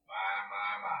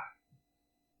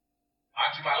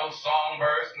those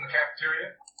songbirds from the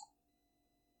cafeteria?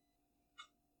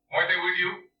 Weren't they with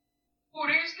you? Who,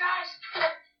 these guys?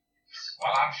 Well,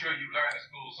 I'm sure you've learned the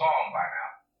school song by now.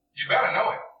 You better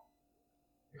know it.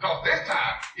 Because this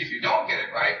time, if you don't get it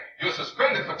right, you're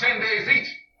suspended for 10 days each.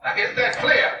 Now, is that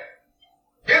clear?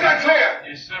 Is that clear?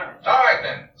 Yes, sir. All right,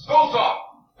 then. School song.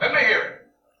 Let me hear it.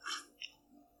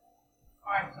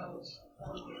 All right, fellas.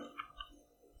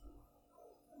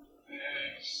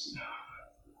 Fair East Side.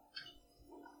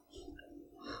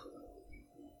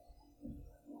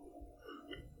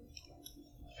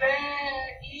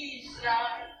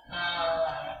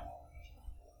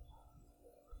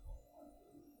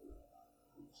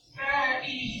 Fair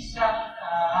East Side.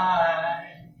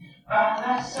 By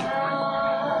thy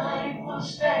side will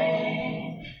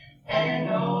stay and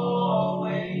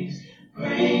always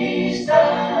praise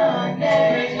thy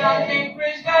name.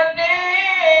 Praise thy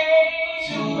name.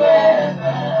 To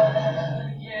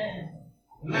ever, yeah.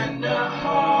 Lend a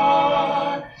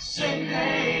heart, sing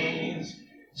hands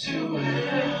to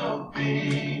help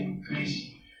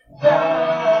increase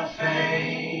thy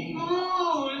fame.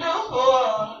 Ooh,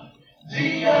 Lord,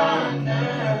 the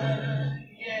honor,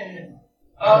 yeah,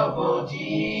 of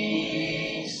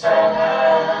body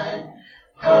side,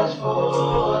 'cause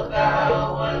for thy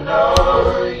loyalty,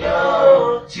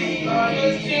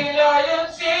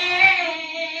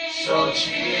 so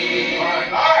cheap. All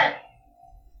right.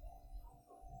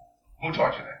 Who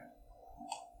taught you that?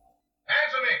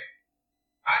 Answer me.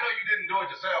 I know you didn't do it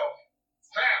yourself.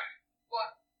 Sam. What?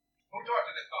 Who taught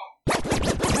you this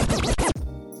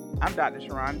song? I'm Dr.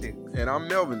 Sharon Dukes. And I'm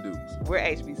Melvin Dukes. We're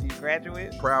HBCU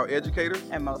graduates. Proud educators.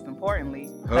 And most importantly,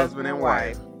 husband and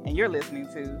wife. And you're listening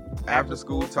to After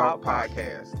School Talk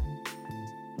Podcast.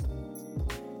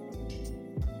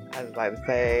 I just like to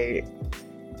say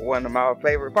one of my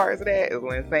favorite parts of that is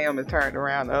when Sam is turned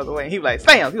around the other way and he be like,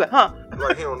 Sam! He like, huh?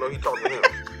 Like he don't know he talking to him.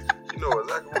 You know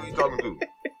exactly who he talking to.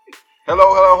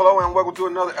 Hello, and welcome to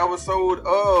another episode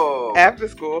of After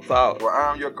School Talk. Where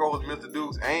I'm your co-host, Mr.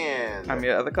 Dukes, and I'm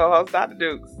your other co-host, Dr.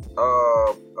 Dukes.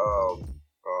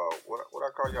 What I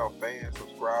call y'all? Fans,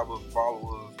 subscribers,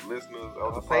 followers, listeners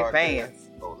of the say podcast? Fans.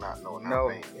 Oh, not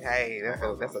fans. Hey,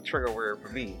 that's a trigger word for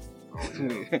me.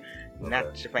 Not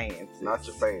Okay. your fans. Not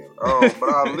your fans. But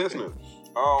our listeners.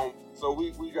 So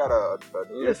we got a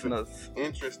listeners.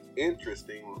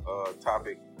 interesting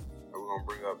topic that we're gonna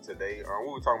bring up today.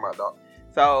 What we talking about, Doc?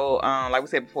 So, like we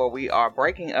said before, we are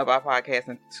breaking up our podcast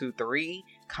into 3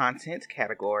 content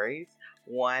categories.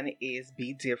 One is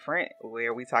Be Different,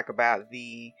 where we talk about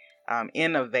the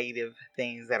innovative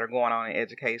things that are going on in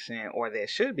education or that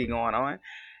should be going on.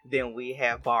 Then we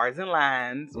have Bars and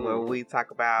Lines, where we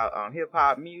talk about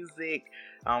hip-hop music,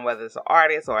 whether it's an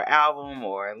artist or album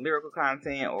or lyrical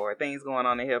content or things going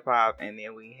on in hip-hop. And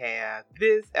then we have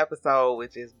this episode,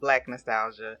 which is Black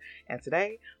Nostalgia. And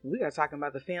today, we are talking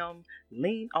about the film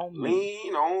Lean on Me.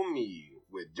 Lean on Me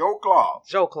with Joe Clark.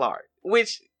 Joe Clark.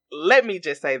 Which, let me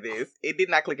just say this. It did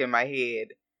not click in my head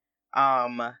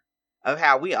of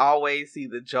how we always see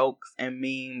the jokes and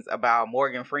memes about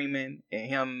Morgan Freeman and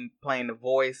him playing the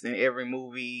voice in every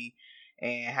movie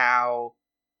and how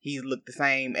he's looked the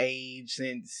same age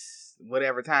since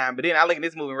whatever time. But then I look at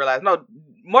this movie and realize, no,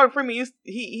 Morgan Freeman,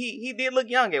 he did look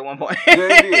young at one point. Yeah,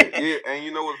 he did. Yeah, and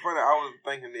you know what's funny? I was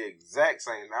thinking the exact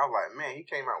same thing. I was like, man, he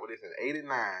came out with this in '89.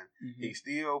 Mm-hmm. He's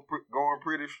still going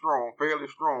pretty strong, fairly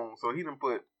strong. So he done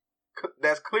put,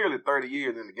 that's clearly 30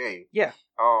 years in the game. Yeah.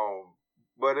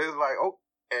 But it's like, oh,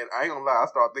 and I ain't gonna lie, I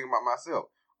started thinking about myself.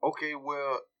 Okay,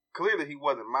 well, clearly he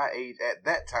wasn't my age at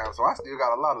that time, so I still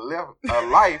got a lot of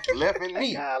life left in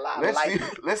me.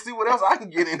 Let's see what else I can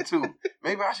get into.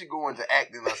 Maybe I should go into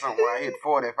acting or something when I hit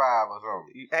 45 or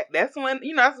something. That's when,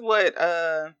 that's what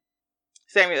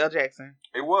Samuel L. Jackson.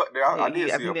 It was. I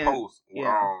did see a post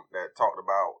that talked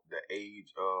about the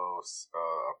age of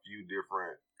a few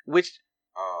different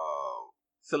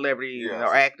celebrities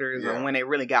or actors or when they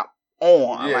really got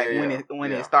on,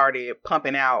 when it started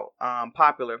pumping out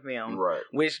popular films, right?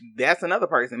 Which that's another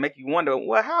person make you wonder,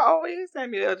 well, how old is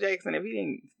Samuel L. Jackson if he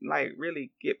didn't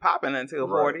really get popping until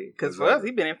 40? Because for us,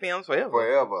 he's been in films forever.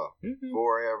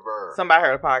 Forever. Somebody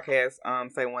heard a podcast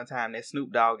say one time that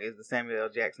Snoop Dogg is the Samuel L.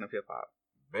 Jackson of hip hop.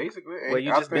 Basically, well, you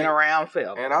just been around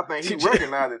forever, and I think he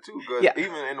recognized it too, because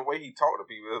even in the way he talked to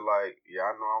people, it's like,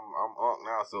 I know I'm Unc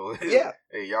now, so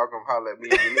hey, y'all come holler at me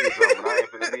if you need something. I ain't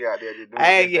finna be out there just doing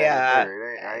I ain't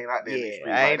out there in the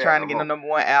street. I ain't trying to get no number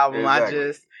 1 album. Exactly. I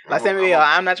just like Samuel.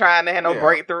 I'm not trying to have no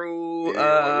breakthrough,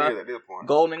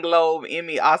 Golden Globe,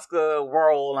 Emmy, Oscar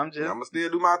role. I'm gonna still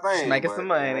do my thing, just making some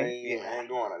money. I ain't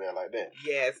going out there like that.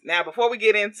 Yes. Now, before we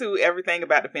get into everything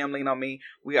about the film Lean on Me,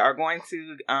 we are going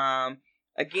to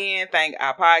again, thank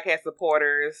our podcast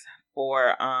supporters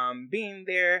for being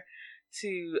there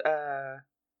to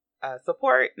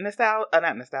support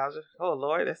not nostalgia. Oh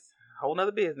Lord, that's a whole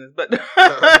nother business. But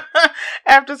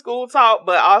after school talk,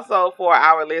 but also for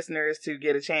our listeners to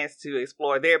get a chance to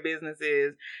explore their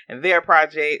businesses and their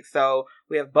projects. So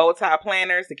we have Bowtie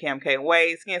Planners, the Kim K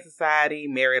Way, Skin Society,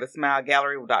 Marriott a Smile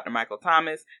Gallery with Dr. Michael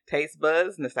Thomas, Taste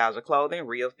Buds, Nostalgia Clothing,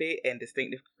 Real Fit, and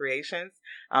Distinctive Creations.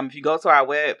 If you go to our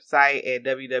website at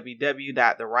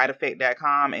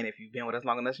www.therighteffect.com, and if you've been with us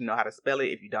long enough, you know how to spell it.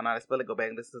 If you don't know how to spell it, go back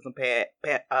and listen to some past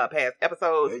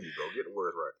episodes. There you go. Get the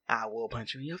words right. I will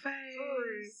punch you in your face.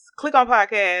 Sorry. Click on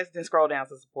podcast, then scroll down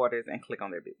to supporters and click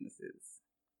on their businesses.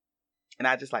 And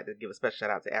I'd just like to give a special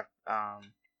shout out to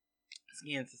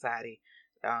Skin Society.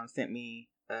 Sent me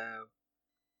 2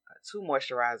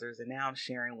 moisturizers, and now I'm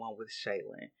sharing one with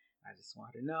Shaylin. I just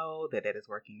want to know that is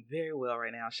working very well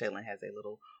right now. Shaylin has a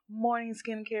little morning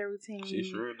skincare routine. She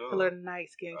sure does. A little night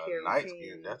skincare night routine.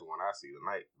 Skin, that's the one I see, the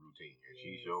night routine. And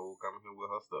she sure coming here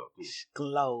with her stuff, too.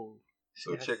 Glow.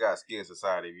 So check out Skin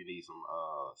Society if you need some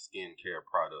skincare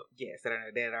products. Yes,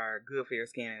 that are good for your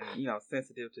skin and,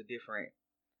 sensitive to different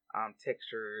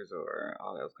textures or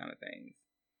all those kind of things.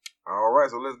 All right,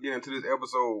 so let's get into this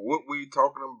episode. What we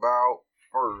talking about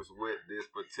first with this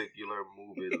particular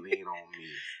movie, Lean on Me?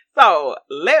 So,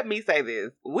 let me say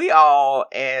this. We all,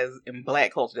 as in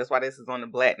Black culture, that's why this is on the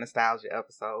Black Nostalgia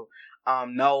episode,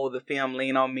 know the film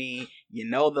Lean on Me. You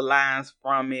know the lines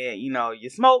from it. You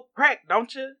smoke crack,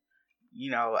 don't you?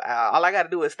 All I got to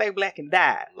do is stay black and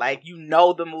die. Like,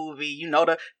 the movie,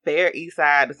 the Fair East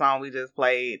Side, the song we just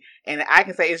played. And I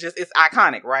can say it's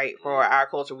iconic, right? For our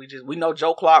culture. We know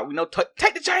Joe Clark. We know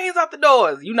take the chains off the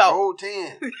doors, Old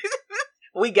 10.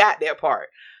 We got that part.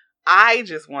 I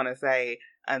just want to say,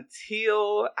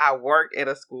 until I worked at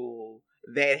a school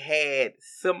that had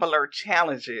similar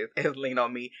challenges as Lean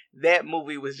on Me, that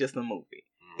movie was just a movie.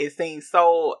 It seemed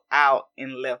so out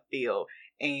in left field.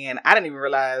 And I didn't even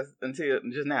realize until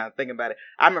just now thinking about it.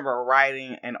 I remember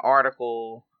writing an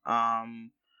article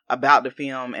about the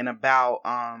film and about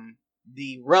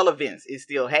the relevance it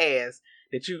still has,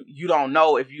 that you don't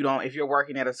know if you're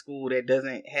working at a school that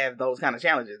doesn't have those kind of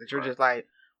challenges, that you're just like,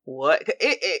 what?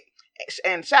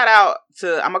 And shout out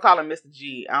to, I'm gonna call him Mr.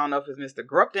 G. I don't know if it's Mr.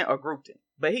 Grupton or Groupton,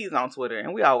 but he's on Twitter,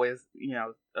 and we always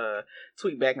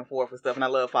tweet back and forth and stuff, and I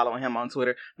love following him on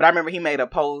Twitter. But I remember he made a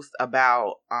post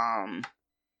about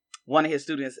one of his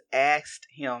students asked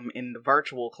him in the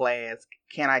virtual class,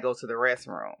 "Can I go to the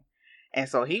restroom?" And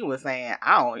so he was saying,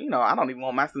 I don't even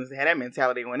want my students to have that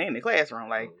mentality when they're in the classroom.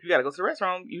 Like, if you got to go to the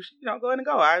restroom, you should, go ahead and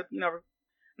go. I'm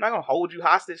not going to hold you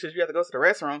hostage because you have to go to the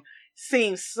restroom.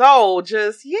 Seems so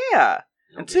just,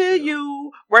 until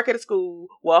you work at a school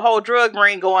with a whole drug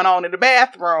ring going on in the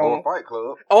bathroom. Or a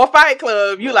fight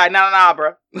club. You like, nah,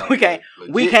 bro.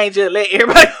 We can't just let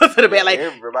everybody go to the bathroom. Like,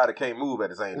 everybody can't move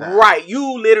at the same time. Right.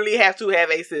 You literally have to have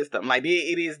a system. Like,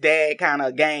 it is that kind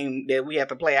of game that we have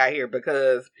to play out here,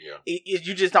 because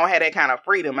you just don't have that kind of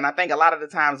freedom. And I think a lot of the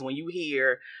times when you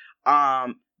hear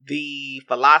the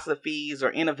philosophies or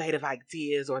innovative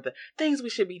ideas or the things we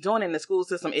should be doing in the school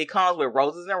system, it comes with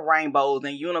roses and rainbows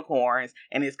and unicorns,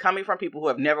 and it's coming from people who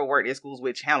have never worked in schools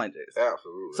with challenges.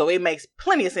 Absolutely. So it makes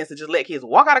plenty of sense to just let kids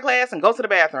walk out of class and go to the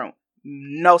bathroom.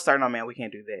 No, sir, no, man, we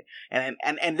can't do that.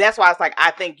 And that's why it's like, I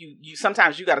think you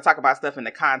sometimes you got to talk about stuff in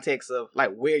the context of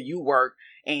like where you work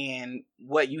and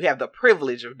what you have the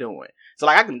privilege of doing. So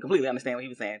like, I can completely understand what he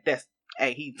was saying.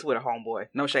 Hey, he Twitter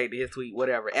homeboy. No shade to his tweet,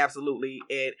 whatever. Absolutely,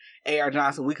 at A.R.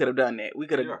 Johnson, we could have done that. We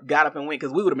could have got up and went,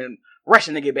 because we would have been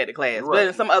rushing to get back to class. Right. But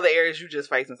in some other areas, you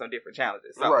just facing some different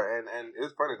challenges. So. Right, and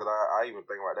it's funny because I even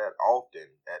think about that often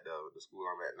at the school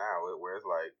I'm at now, where it's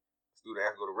like, student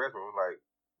has to go to the restroom. It's like,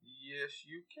 yes,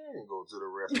 you can go to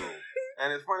the restroom.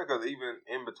 And it's funny because even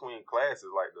in between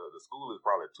classes, like the school is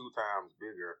probably 2 times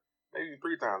bigger, maybe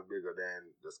 3 times bigger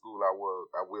than the school I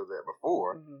was at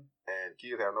before. Mm-hmm. And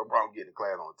kids have no problem getting to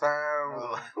class on time.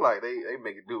 Mm-hmm. Like, they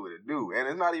make it do what it do.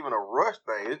 And it's not even a rush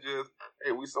thing. It's just,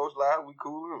 hey, we socialize, we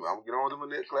cool. I'm going to get on to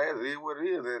my next class. It is what it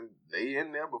is. And they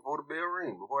in there before the bell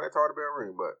ring, before that tardy bell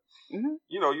ring. But,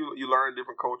 you learn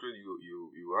different cultures.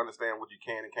 You understand what you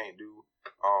can and can't do.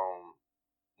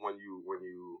 When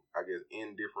you I guess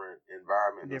in different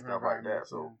environments and stuff like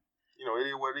that. So, it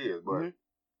is what it is. But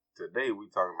today we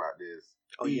talking about this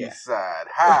East Side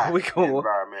High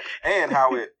environment and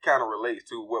how it kind of relates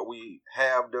to what we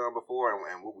have done before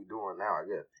and what we're doing now, I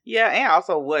guess. Yeah, and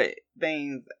also what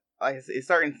things, like it's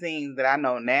certain scenes that I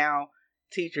know now,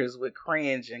 teachers would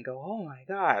cringe and go, oh my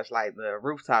gosh, like the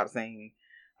rooftop scene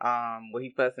where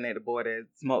he fussing at the boy that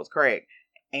smokes crack.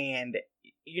 And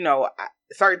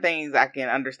certain things I can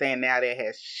understand now that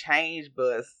has changed,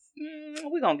 but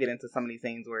we're going to get into some of these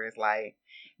things where it's like,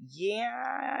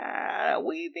 yeah,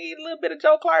 we need a little bit of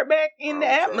Joe Clark back in the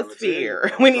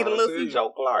atmosphere. We need a little few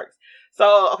Joe Clarks.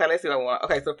 So, okay, let's see what I want.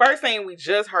 Okay, so first thing we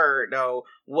just heard, though,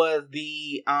 was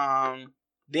the,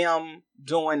 them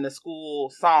doing the school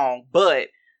song, but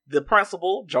the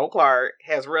principal, Joe Clark,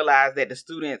 has realized that the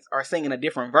students are singing a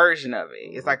different version of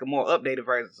it. It's like a more updated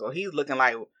version. So he's looking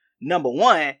like, number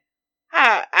one,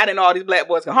 I didn't know all these black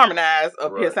boys can harmonize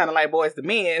up here sounding like Boys to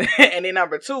Men. And then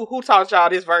number two, who taught y'all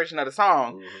this version of the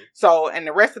song? Mm-hmm. So, in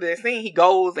the rest of the scene, he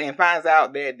goes and finds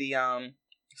out that the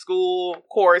school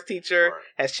chorus teacher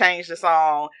has changed the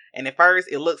song. And at first,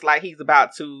 it looks like he's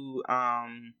about to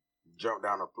jump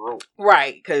down the throat.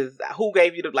 Right, because who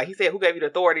gave you he said, who gave you the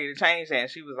authority to change that?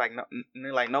 And she was like,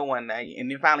 no one.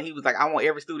 And then finally he was like, I want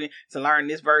every student to learn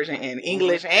this version in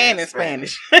English and in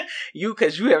Spanish.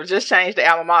 Because you have just changed the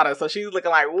alma mater. So she was looking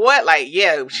like, what? Like,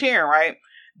 yeah, cheering, right?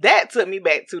 That took me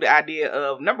back to the idea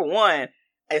of, number one,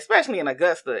 especially in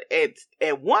Augusta,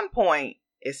 at one point,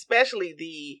 especially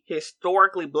the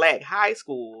historically black high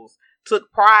schools,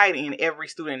 took pride in every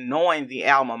student knowing the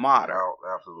alma mater. Oh,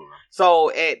 absolutely.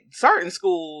 So at certain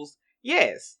schools,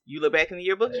 yes, you look back in the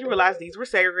yearbooks, you realize these were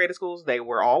segregated schools. They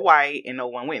were all white and no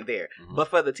one went there. Mm-hmm. But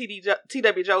for the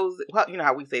T.W. Joes, well, you know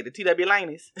how we say, the T.W.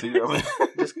 Laneys.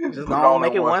 just go on,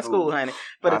 make it one school, honey.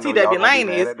 For the T.W.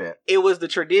 Laneys, it was the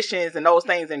traditions and those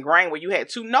things ingrained where you had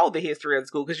to know the history of the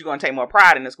school because you're going to take more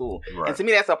pride in the school. Right. And to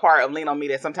me, that's a part of Lean On Me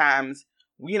that sometimes,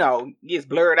 gets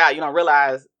blurred out. You don't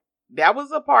realize that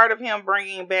was a part of him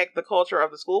bringing back the culture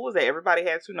of the school, was that everybody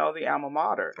had to know the alma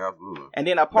mater. Absolutely. And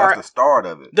then that's the start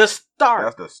of it. That's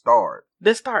the start.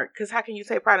 Because how can you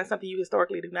take pride in something you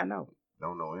historically do not know?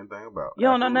 Don't know anything about. You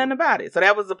don't know nothing about it. So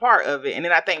that was a part of it. And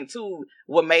then I think, too,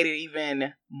 what made it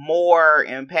even more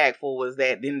impactful was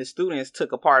that then the students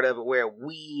took a part of it where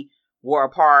we were a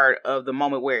part of the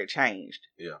moment where it changed.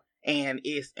 Yeah. And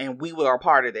we were a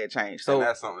part of that change. So and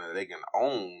that's something that they can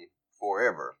own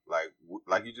forever.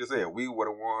 Like you just said, we were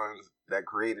the ones that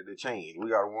created the change.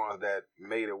 We are the ones that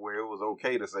made it where it was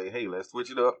okay to say, hey, let's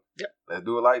switch it up. Yep. Let's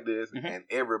do it like this. Mm-hmm. And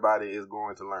everybody is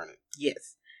going to learn it.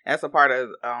 Yes. That's a part of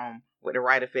with the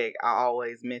right effect I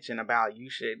always mention about.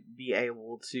 You should be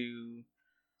able to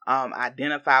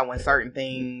identify when certain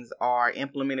things are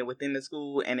implemented within the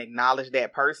school and acknowledge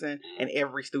that person, and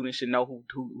every student should know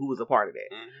who was a part of that.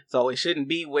 Mm-hmm. So it shouldn't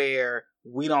be where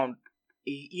we don't,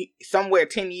 somewhere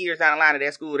 10 years down the line of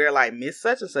that school, they're like, Miss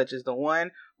such and such is the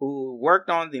one who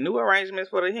worked on the new arrangements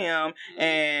for the hymn,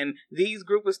 and these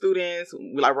group of students,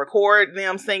 record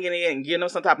them singing it and give them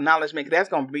some type of acknowledgement, because that's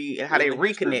going to be how they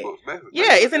reconnect.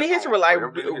 It's in the history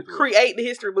book. Create the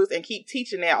history books and keep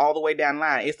teaching that all the way down the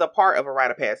line. It's a part of a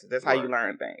rite of passage. That's how you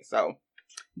learn things. So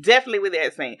definitely with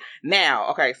that scene.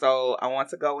 Now, okay, so I want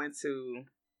to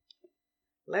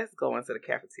let's go into the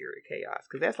cafeteria chaos,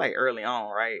 because that's early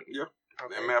on, right? Yeah.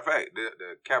 Okay. As a matter of fact,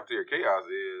 the cafeteria chaos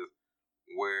is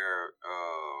where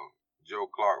Joe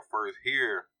Clark first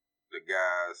hear the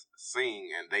guys sing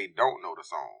and they don't know the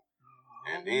song.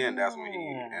 And then that's when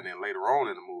and then later on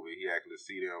in the movie, he actually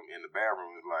see them in the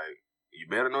bathroom. It's like, you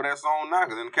better know that song now,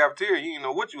 because in the cafeteria, you didn't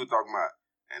know what you were talking about.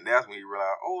 And that's when you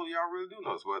realize, oh, y'all really do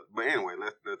know this. But anyway,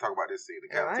 let's talk about this scene.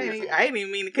 The cafeteria scene. I didn't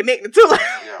even mean to connect the two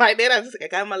like that. I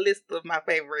got my list of my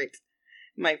favorite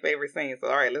scenes. So,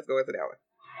 all right, let's go into that one.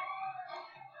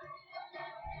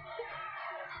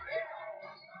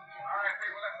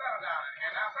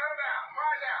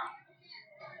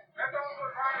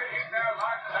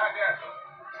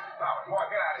 Boy,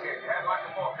 get out of here. You had like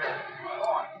a full period. Go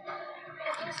on.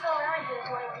 If Mr. O'Reilly didn't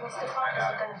do anything, Mr. Clark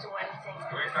isn't going to do anything.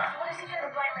 Louisa, What is he going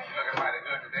to blame me? you looking mighty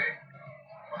good today.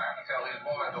 I'm going to have to tell these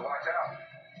boys to watch out.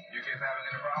 You kids having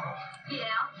any problems?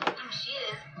 Yeah, she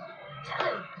is. Tell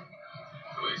him.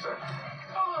 Louisa?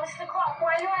 Oh, Mr. Clark,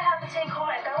 why do I have to take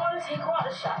Clark? I want to take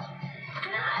water shot.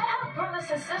 I have brothers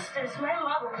and sisters. My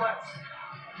mother works.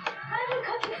 I've been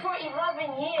cooking for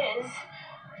 11 years.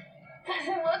 Does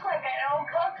it look like I don't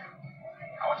cook?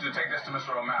 I want you to take this to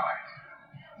Mr. O'Malley.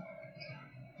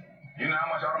 You know how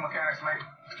much auto mechanics make?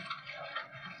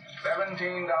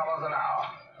 $17 an hour.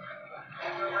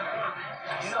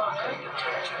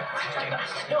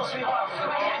 Yo, sweetheart,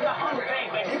 I got hungry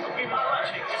things, baby. You could be my lunch.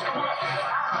 Come on.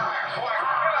 Boy,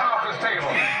 get off this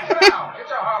table. Sit down. Get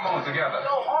your hormones together.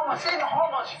 No, hormones. She ain't no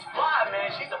hormones. She's fly,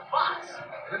 man. She's a fox.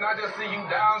 Didn't I just see you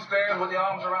downstairs with your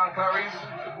arms around Clarice?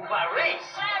 Clarice?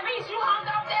 Clarice, you hung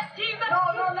out that Steven? No.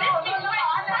 I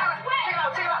never.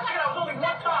 Check it out. Only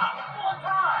one time.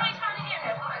 I ain't trying to hear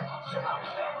him.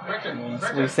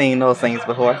 We've seen those things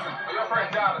before. For your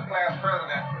first job as class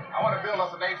president, I want to build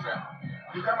us a nation.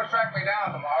 You number, track me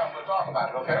down tomorrow. We'll talk about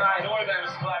it, okay? All right, don't worry about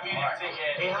it, Mr. Clark. You didn't take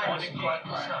care. Hey, hi, Mr. Clark.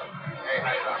 What's up? Hey,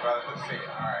 how you doing, brother? Good to see you.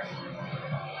 All right.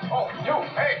 Oh, you.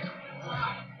 Hey.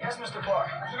 Yes, Mr.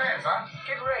 Clark. What's your name, son?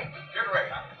 Kid Ray. Get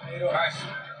ready. How you doing? Nice.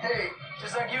 Hey,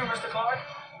 just like you, Mr. Clark.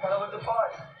 Gotta look the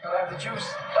part. Gotta have the juice.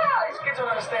 Ah, these kids don't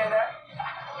understand that.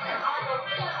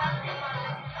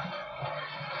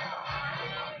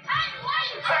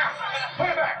 Sam, put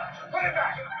it back. Put it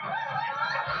back.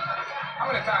 How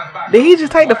many times back? Did he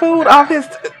just take the food off his?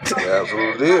 Yeah,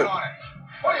 absolutely did.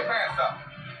 Pull your pants up.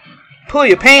 Pull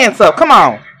your pants up. Come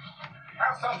on. Have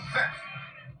some sense.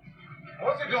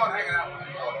 What's he doing hanging out with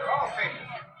you? You're all seniors.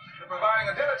 You're providing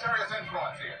a deleterious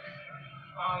influence here.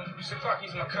 Mr. Clark,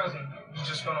 he's my cousin. He's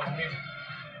just going over music.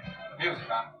 Music,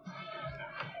 huh?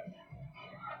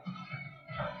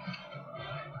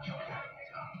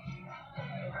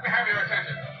 Let me have your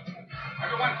attention.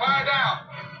 Everyone quiet down.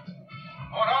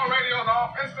 I want all radios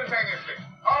off instantaneously.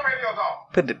 All radios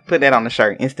off. Put that on the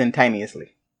shirt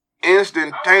instantaneously.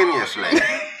 Instantaneously. To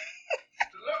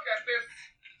look at this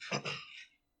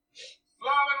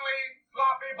slovenly,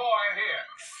 sloppy boy here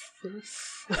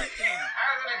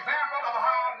as an example of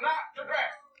how not to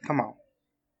dress. Come on.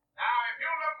 Now, if you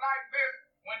look like this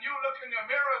when you look in your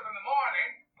mirrors in the morning,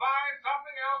 find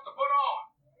something else to put on.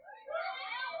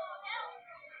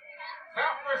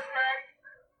 Self-respect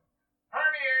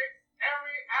permeates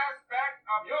every aspect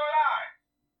of your life.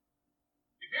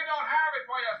 If you don't have it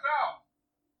for yourself,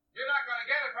 you're not going to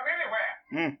get it from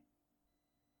anywhere.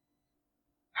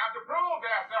 Now, to prove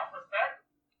their self-respect,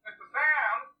 Mr.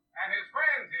 Sam and his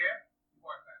friends here,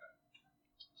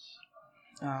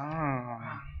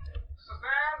 Mr.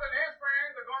 Sam and his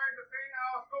friends are going to sing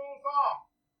our school song.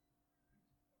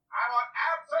 I want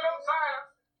absolute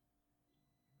silence.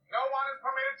 No one is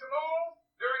permitted to move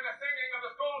during the singing of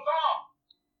the school song.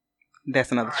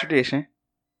 That's another tradition.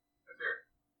 Let's hear it.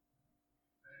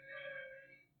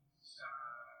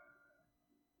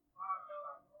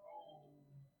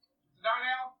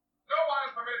 Darnell, no one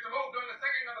is permitted to move during the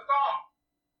singing of the song.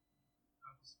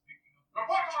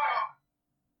 Report to my office.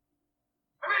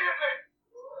 Immediately.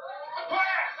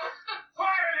 Quiet.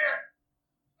 Quiet in here.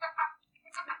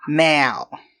 Now.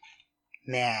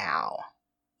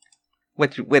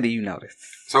 What do you notice?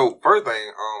 So first thing,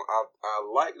 I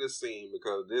like this scene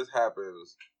because this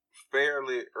happens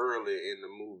fairly early in the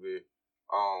movie,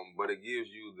 but it gives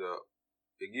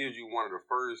you one of the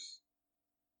first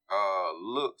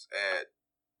looks at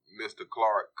Mr.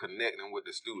 Clark connecting with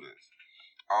the students,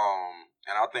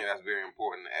 and I think that's very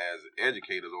important as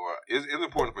educators, or it's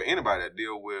important for anybody that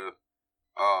deal with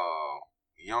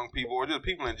young people or just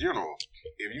people in general.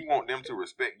 If you want them to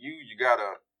respect you, you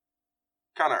gotta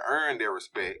kind of earn their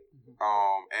respect,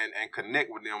 and connect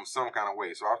with them some kind of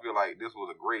way. So I feel like this was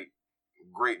a great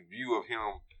view of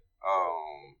him,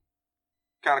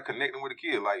 kind of connecting with the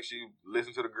kid. Like, she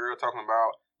listened to the girl talking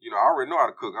about, I already know how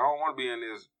to cook. I don't want to be in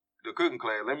the cooking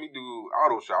class. Let me do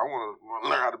auto shop. I want to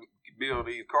learn how to build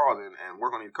these cars and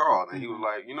work on these cars. And he was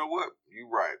like, you know what? You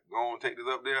right. Go on, take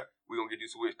this up there. We're going to get you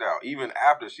switched out. Even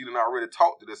after she done already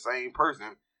talked to the same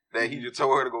person that he just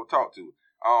told her to go talk to.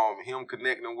 Him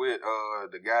connecting with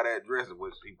the guy that dressed,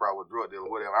 which he probably was drug dealer,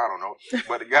 whatever, I don't know.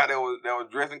 But the guy that was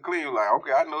dressing clean was like,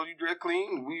 okay, I know you dress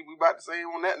clean. We about the same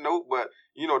on that note, but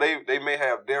they may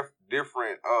have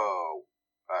different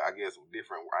I guess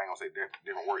different. I ain't gonna say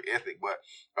different work ethic, but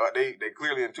they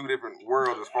clearly in two different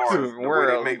worlds as far as the way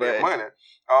they make their money.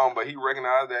 But he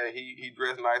recognized that he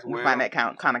dressed nice. Well, find that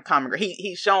kind of common.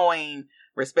 He's showing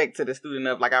respect to the student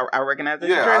of, like, I recognize that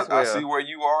you dress well. I see where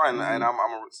you are, and I'm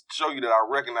gonna show you that I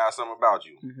recognize something about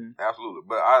you. Absolutely.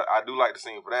 But I do like the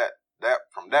scene for that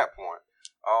from that point.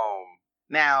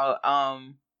 Now,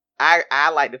 I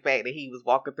like the fact that he was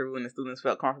walking through and the students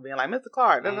felt comfortable being like, Mr.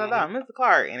 Clark, Mr.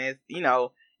 Clark, and it's,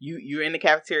 you're in the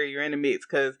cafeteria, you're in the mix,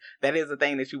 because that is a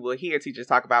thing that you will hear teachers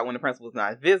talk about when the principal is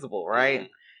not visible, right?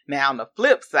 Now, on the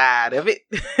flip side of it,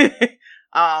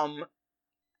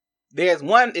 there's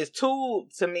two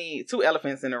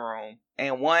elephants in the room,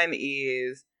 and one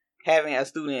is having a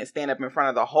student stand up in front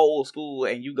of the whole school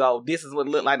and you go, this is what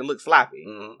it looked like to look sloppy.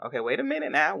 Okay, wait a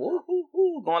minute now. Woo,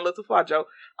 going a little too far, Joe.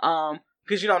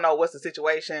 Because you don't know what's the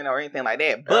situation or anything like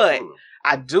that. But absolutely.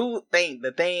 I do think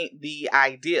the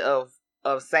idea of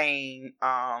saying,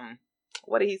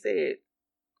 what did he say?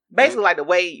 Basically, like the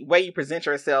way you present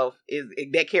yourself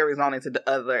that carries on into the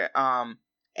other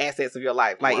assets of your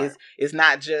life. Like, right. It's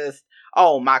not just,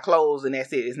 oh, my clothes and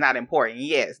that's it. It's not important.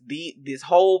 Yes, this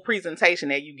whole presentation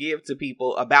that you give to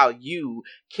people about you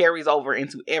carries over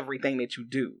into everything that you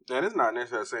do. And it's not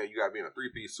necessarily saying you got to be in a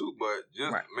 3-piece suit, but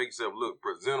just make yourself look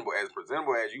presentable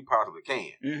as you possibly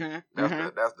can. Mm-hmm. I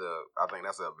think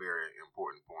that's a very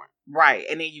important point. Right,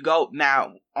 and then you go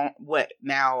now.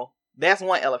 Now that's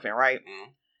one elephant, right?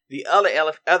 Mm-hmm. The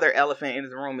other elephant in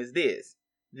the room is this.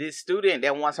 This student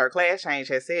that wants her class change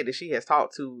has said that she has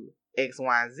talked to X,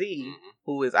 Y, and Z,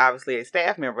 who is obviously a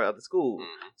staff member of the school.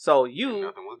 So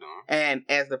you, and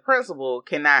as the principal,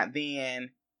 cannot then,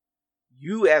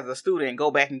 you as a student,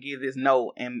 go back and give this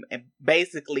note and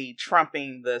basically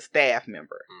trumping the staff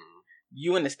member.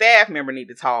 You and the staff member need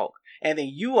to talk, and then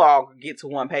you all get to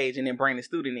one page and then bring the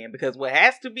student in, because what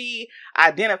has to be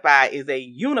identified is a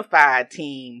unified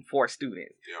team for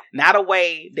students. Not a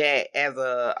way that as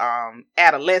a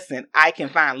adolescent I can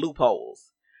find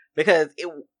loopholes, because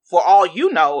for all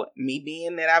you know, me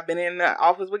being that I've been in the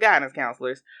office with guidance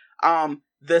counselors,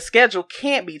 the schedule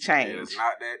can't be changed. It's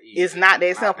not that easy. It's not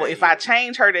that simple. If I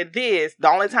change her to this, the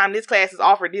only time this class is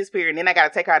offered this period, and then I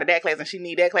got to take her out of that class, and she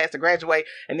need that class to graduate,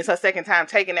 and it's her second time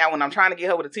taking that when I'm trying to get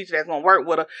her with a teacher that's going to work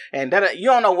with her, and you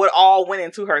don't know what all went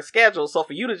into her schedule. So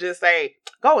for you to just say,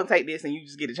 go and take this, and you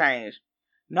just get it changed.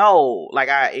 No, like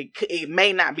it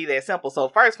may not be that simple. So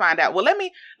first find out, well, let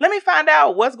me find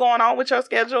out what's going on with your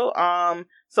schedule.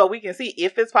 So we can see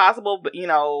if it's possible, but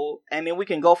and then we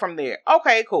can go from there.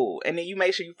 Okay, cool. And then you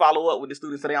make sure you follow up with the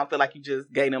students so they don't feel like you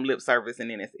just gave them lip service and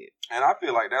then that's it. And I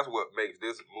feel like that's what makes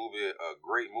this movie a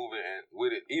great movie, and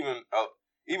with it,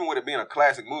 even with it being a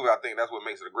classic movie, I think that's what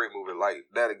makes it a great movie. Like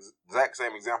that exact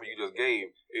same example you just gave,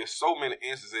 there's so many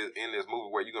instances in this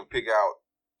movie where you can pick out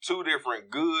two different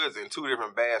goods and two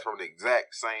different bads from the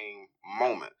exact same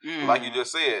moment. Like you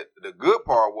just said, the good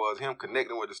part was him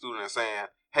connecting with the student and saying,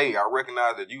 hey, I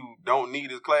recognize that you don't need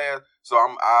this class, so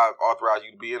I authorize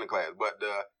you to be in the class. But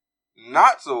the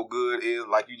not so good is,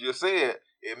 like you just said,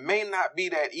 it may not be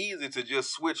that easy to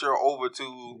just switch her over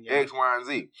to X, Y, and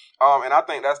Z. And I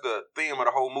think that's the theme of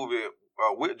the whole movie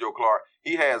with Joe Clark.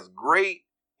 He has great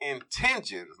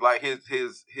intentions, like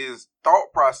his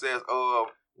thought process of,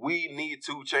 we need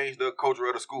to change the culture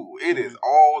of the school. It is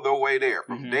all the way there.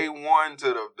 From day one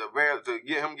to to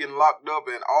get him getting locked up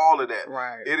and all of that.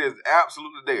 Right. It is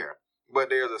absolutely there. But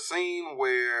there's a scene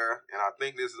where, and I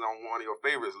think this is on one of your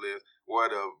favorites list, where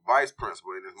the vice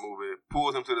principal in this movie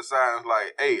pulls him to the side and is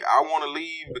like, hey, I want to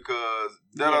leave because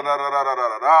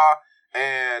da-da-da-da-da-da-da-da.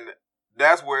 And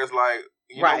that's where it's like,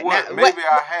 you know what? Now, maybe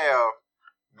I have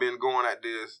been going at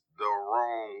this the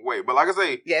wrong way. But like I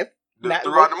say,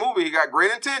 throughout the movie, he got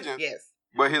great intentions. Yes.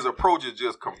 But his approach is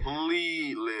just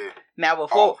completely now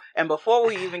before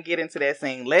we even get into that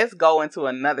scene, let's go into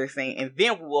another scene, and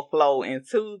then we will flow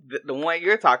into the one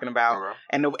you're talking about. Right.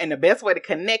 And the best way to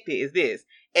connect it is this.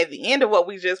 At the end of what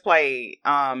we just played,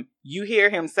 you hear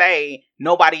him say,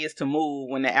 nobody is to move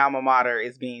when the alma mater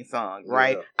is being sung,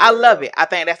 right? Yeah. I love it. I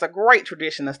think that's a great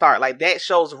tradition to start. Like, that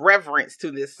shows reverence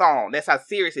to this song. That's how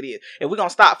serious it is. If we're going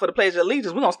to stop for the Pledge of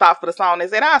Allegiance, we're going to stop for the song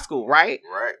that's at our school, right?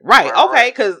 Right. Okay,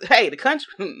 because, hey, the country,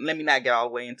 let me not get all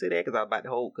the way into that, because I'm about to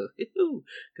hold,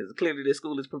 because clearly this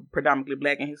school is predominantly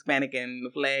Black and Hispanic, and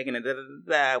the flag, and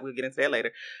we'll get into that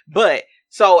later. But,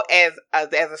 so as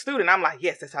a student, I'm like,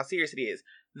 yes, that's how serious it is.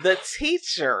 The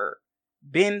teacher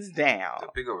bends down to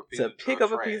pick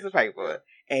up a piece of paper,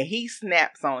 and he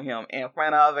snaps on him in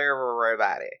front of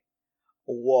everybody.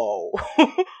 Whoa.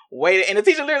 Wait, and the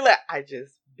teacher literally like, I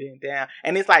just bent down.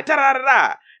 And it's like,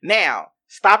 da-da-da-da. Now,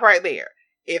 stop right there.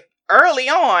 If early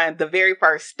on, the very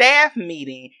first staff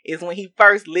meeting is when he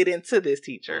first lit into this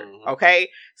teacher, okay?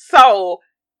 So,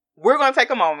 we're going to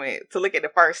take a moment to look at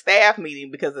the first staff meeting,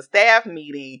 because the staff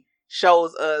meeting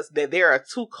shows us that there are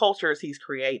two cultures he's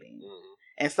creating.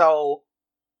 And so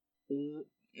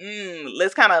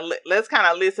let's kind of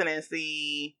listen and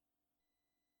see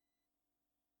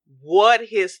what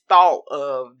his thought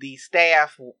of the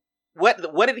staff, what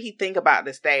did he think about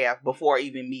the staff before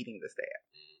even meeting the staff.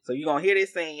 So you're going to hear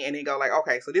this scene and then go like,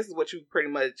 okay, so this is what you pretty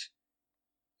much,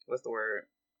 what's the word?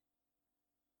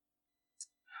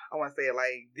 I want to say it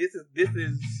like, this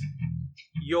is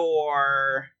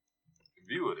your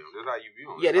view of them. This is how you view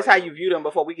them. Yeah, this is how you view them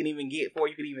before you can even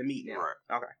meet them.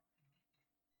 Right. Okay.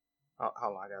 Oh,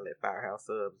 hold on, I gotta let Firehouse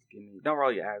Subs give me. Don't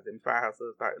roll your eyes at me. Firehouse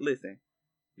Subs start. Listen,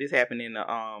 this happened in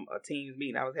a teams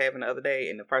meeting I was having the other day,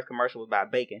 and the first commercial was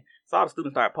about bacon. So all the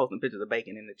students started posting pictures of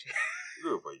bacon in the chat.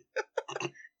 Good for you.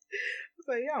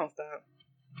 So y'all don't stop.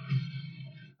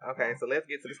 Okay, so let's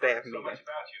get to the staff meeting. So much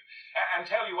about you, and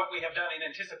tell you what we have done in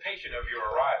anticipation of your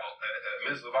arrival.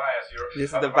 Ms. Levias,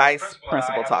 this is the vice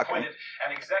principal have talking. appointed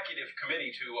an executive committee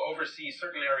to oversee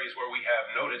certain areas where we have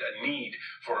noted a need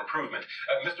for improvement.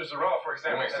 Mr. Zarrell, for Let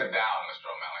example... me sit down, Mr.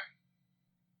 O'Malley.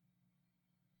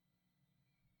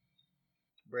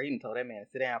 Braden told that man to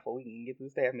sit down before we can get through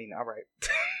the staff meeting. All right.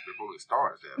 Before it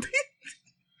starts, that.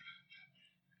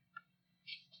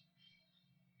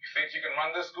 You think you can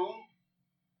run this school?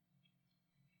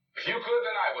 If you could,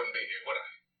 then I wouldn't be here, would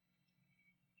I?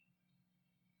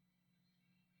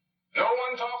 No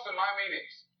one talks in my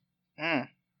meetings.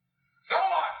 No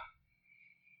one.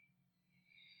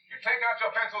 You take out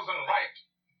your pencils and write.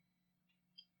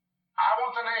 I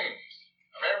want the names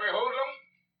of every hoodlum,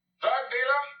 drug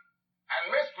dealer,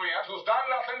 and miscreant who's done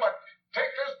nothing but take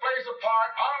this place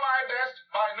apart on my desk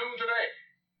by noon today.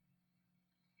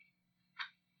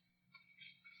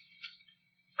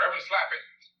 Reverend Slappy.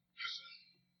 Yes, sir.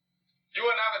 You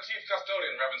are now the chief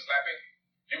custodian, Reverend Slappy.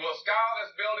 You will scour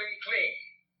this building clean.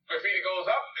 Graffiti goes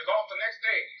up, is off the next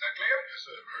day. Is that clear? Yes,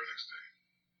 sir. Very next day.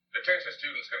 Detention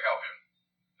students can help you.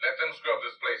 Let them scrub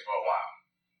this place for a while.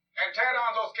 And tear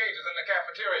down those cages in the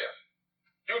cafeteria.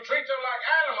 You treat them like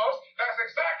animals, that's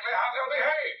exactly how they'll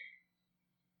behave.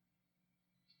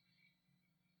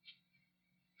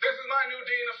 This is my new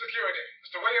Dean of Security,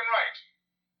 Mr. William Wright.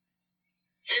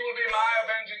 He will be my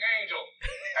avenging angel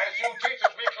as you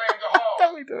teachers reclaim the hall.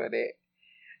 Don't be doing that.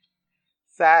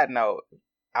 Side note,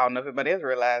 I don't know if anybody else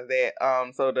realized that.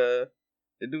 So the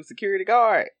new security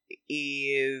guard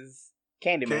is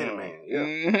Candyman. Candyman, yeah.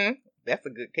 Mm-hmm. That's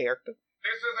a good character.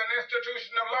 This is an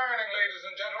institution of learning, ladies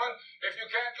and gentlemen. If you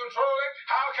can't control it,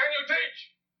 how can you teach?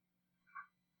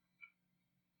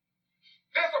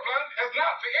 Discipline is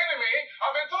not the enemy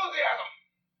of enthusiasm.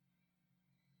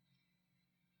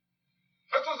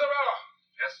 Mr. Zarrella.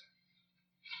 Yes, sir.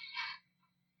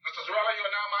 Mr. Zarrella, you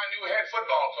are now my new head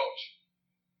football coach.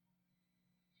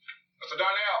 Mr.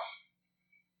 Darnell.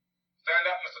 Stand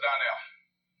up, Mr. Darnell.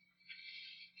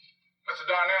 Mr.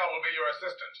 Darnell will be your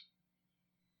assistant.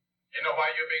 You know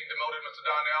why you're being demoted, Mr.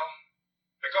 Darnell?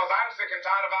 Because I'm sick and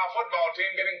tired of our football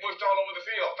team getting pushed all over the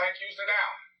field. Thank you, sit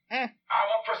down. I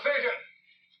want precision.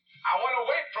 I want a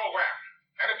weight program.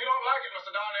 And if you don't like it,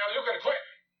 Mr. Darnell, you can quit.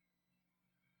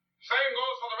 Same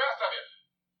goes for the rest of you.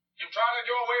 You've tried it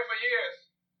your way for years.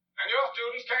 And your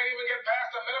students can't even get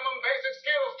past a minimum basic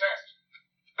skills test.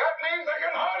 That means they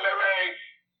can hardly read.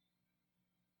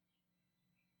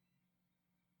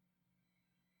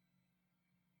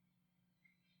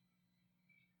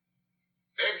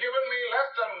 They've given me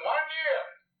less than 1 year,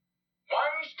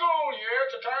 one school year,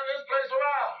 to turn this place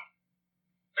around,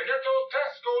 to get those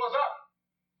test scores up,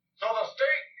 so the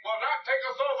state will not take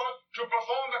us over to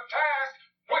perform the task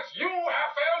which you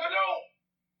have failed to do,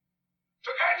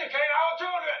 to educate our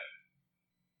children.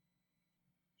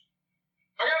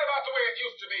 Forget about the way it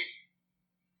used to be.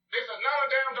 This is not a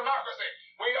damn democracy.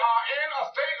 We are in a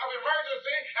state of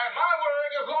emergency, and my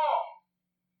word is law.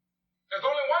 There's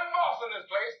only one boss in this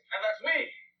place, and that's me.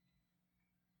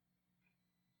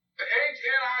 The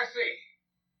HNIC.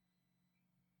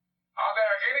 Are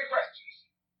there any questions?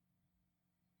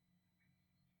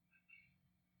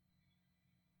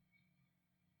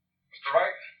 Mr.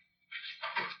 Wright?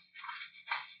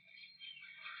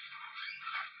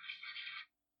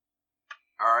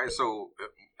 All right, so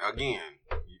again,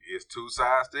 it's two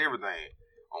sides to everything.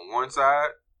 On one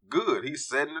side, good. He's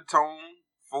setting the tone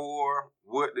for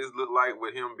what this look like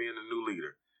with him being the new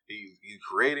leader. He's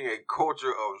creating a culture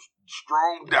of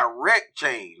strong, direct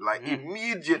change, like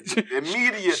immediate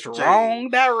strong,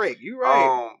 change. direct. You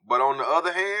right. But on the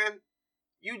other hand,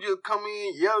 you just come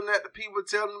in yelling at the people,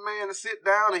 telling the man to sit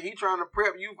down, and he trying to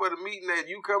prep you for the meeting that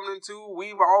you coming into.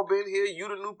 We've all been here. You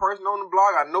the new person on the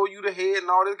block. I know you the head and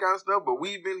all this kind of stuff, but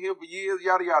we've been here for years.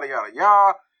 Yada yada yada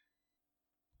yada.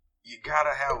 You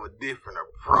gotta have a different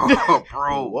approach.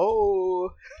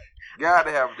 Whoa.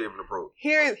 Gotta have a different approach.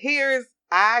 Here's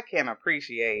I can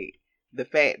appreciate the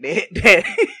fact that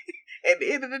at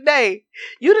the end of the day,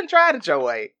 you didn't try it your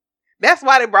way. That's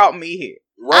why they brought me here.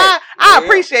 Right. I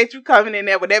appreciate you coming in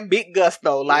there with that big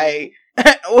gusto. Like,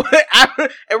 I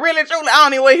really, truly, I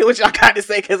don't even want to hear what y'all got to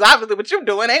say, because obviously what you're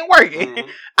doing ain't working. Mm-hmm.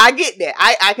 I get that.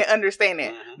 I can understand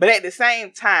that. Mm-hmm. But at the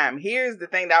same time, here's the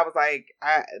thing that I was like,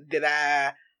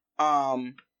 I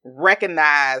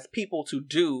recognize people to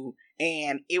do,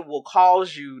 and it will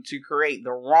cause you to create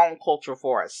the wrong culture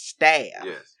for a staff.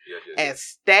 Yes. As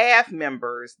staff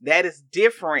members, that is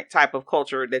different type of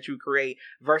culture that you create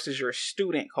versus your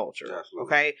student culture. Absolutely.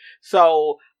 Okay?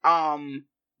 So,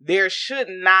 there should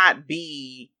not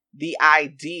be the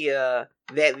idea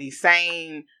that the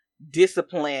same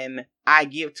discipline I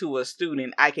give to a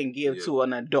student, I can give to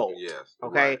an adult. Yes.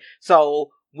 Okay? Right.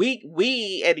 So,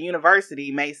 we at the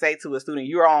university may say to a student,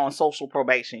 you're on social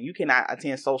probation. You cannot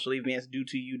attend social events due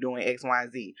to you doing X, Y,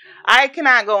 and Z. I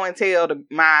cannot go and tell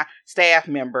my staff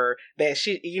member that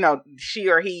she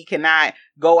or he cannot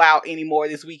go out anymore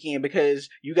this weekend because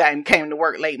you came to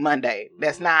work late Monday.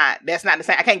 That's not the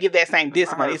same. I can't give that same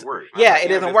discipline. It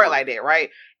doesn't work like that, right?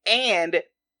 And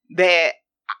that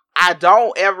I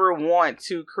don't ever want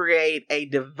to create a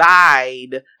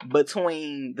divide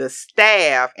between the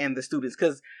staff and the students,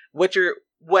 because what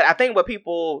I think what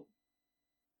people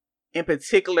in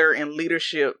particular in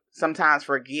leadership sometimes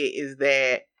forget is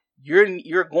that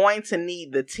you're going to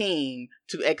need the team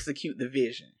to execute the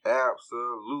vision.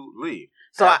 Absolutely.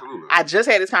 So I just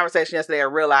had this conversation yesterday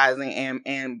of realizing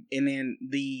and in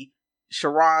the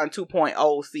Sharon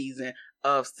 2.0 season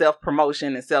of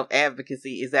self-promotion and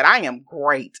self-advocacy is that I am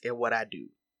great at what I do.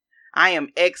 I am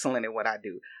excellent at what I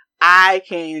do. I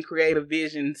can create a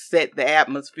vision, set the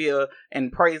atmosphere,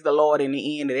 and praise the Lord in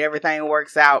the end that everything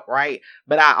works out, right?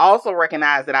 But I also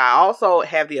recognize that I also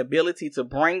have the ability to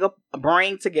bring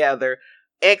together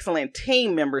excellent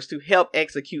team members to help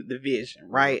execute the vision,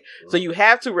 right? Mm-hmm. So you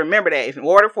have to remember that in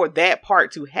order for that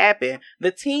part to happen,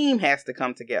 the team has to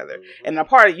come together. Mm-hmm. And a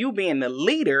part of you being the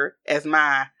leader, as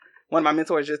one of my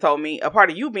mentors just told me, a part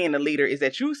of you being the leader is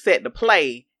that you set the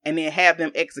play and then have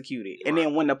them execute it. And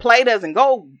then when the play doesn't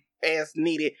go as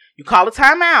needed, you call a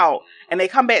timeout and they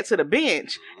come back to the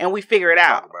bench and we figure it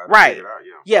out. Right.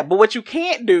 Yeah. But what you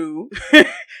can't do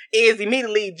is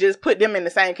immediately just put them in the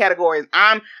same category as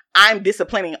I'm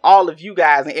disciplining all of you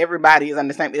guys and everybody is on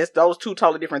the same. It's those two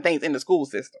totally different things in the school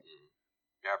system.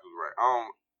 Absolutely right.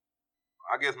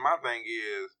 I guess my thing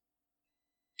is,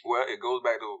 well, it goes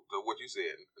back to what you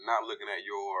said, not looking at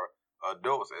your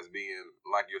adults as being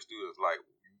like your students. Like,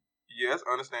 yes,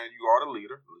 understand you are the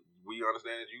leader. We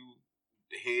understand that you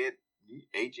the head,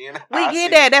 HN. We get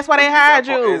that. That's why they hired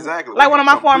you. Exactly. Like one of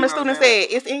my former students said,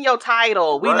 it's in your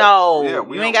title. We know. Yeah,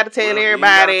 you ain't got to tell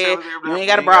everybody. You ain't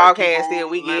got to broadcast it.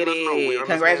 We get it.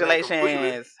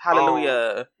 Congratulations.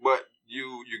 Hallelujah. But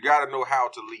you got to know how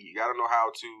to lead. You got to know how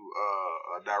to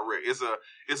direct.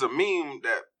 It's a meme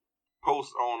that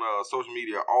posts on social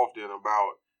media often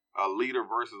about a leader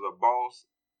versus a boss,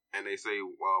 and they say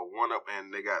one up,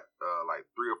 and they got like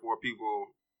 3 or 4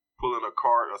 people pulling a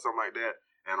cart or something like that,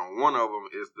 and on one of them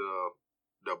is the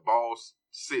boss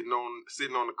sitting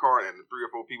on the cart, and the 3 or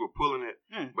 4 people pulling it.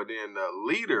 But then the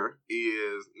leader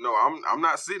is, no, I'm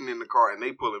not sitting in the cart and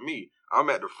they pulling me. I'm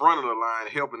at the front of the line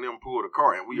helping them pull the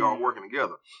cart, and we all working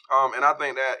together. And I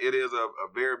think that it is a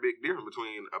very big difference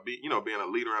between being a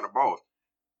leader and a boss.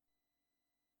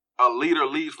 A leader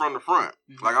leads from the front.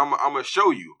 Mm-hmm. Like I'm gonna show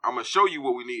you. I'm gonna show you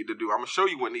what we need to do. I'm gonna show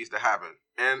you what needs to happen,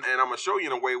 and I'm gonna show you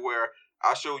in a way where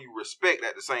I show you respect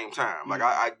at the same time. Like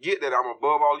I get that I'm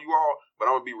above all you all, but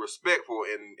I'm gonna be respectful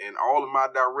in all of my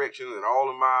directions and all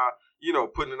of my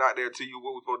putting it out there to you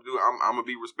what we're supposed to do. I'm gonna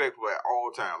be respectful at all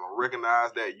times. I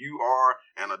recognize that you are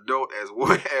an adult as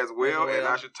well, and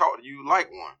I should talk to you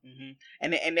like one.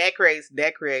 Mm-hmm. And that creates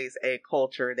a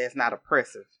culture that's not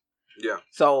oppressive. Yeah.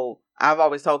 So I've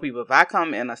always told people, if I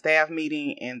come in a staff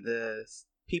meeting and the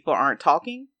people aren't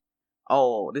talking,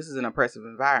 oh, this is an oppressive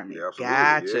environment. Yeah,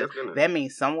 gotcha. Yeah, that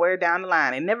means somewhere down the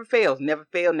line, it never failed me. That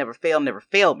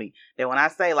when I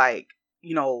say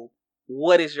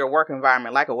what is your work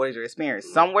environment like, or what is your experience?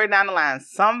 Mm-hmm. Somewhere down the line,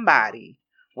 somebody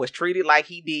was treated like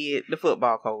he did the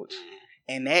football coach. Mm-hmm.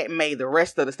 And that made the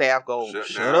rest of the staff go,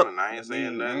 shut up. And I ain't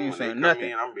saying nothing. I ain't saying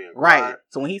nothing. I'm being quiet. Right.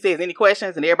 So when he says any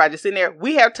questions and everybody just sitting there,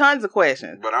 we have tons of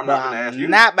questions. But I'm not going to ask you.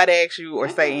 Not about to ask you or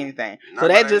say anything. So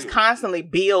that just constantly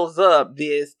builds up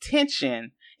this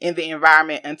tension in the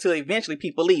environment until eventually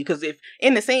people leave. Because if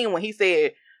in the scene when he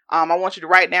said, I want you to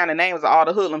write down the names of all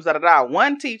the hoodlums,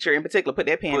 one teacher in particular put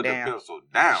that pen down. The pencil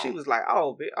down. She was like,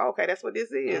 oh, okay, that's what this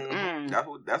is.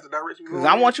 That's the direction. Because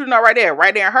I want you to know right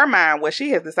there in her mind, what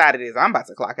she has decided is I'm about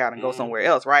to clock out and go somewhere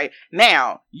else, right?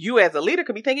 Now, you as a leader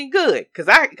could be thinking good.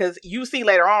 Because you see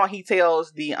later on, he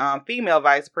tells the female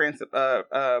vice principal,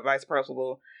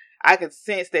 I could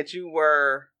sense that you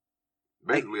were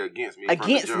basically against me.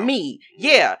 Against me.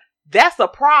 Yeah, that's a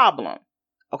problem.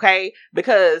 Okay?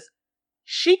 Because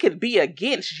she could be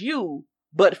against you,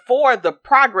 but for the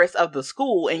progress of the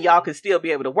school, and y'all could still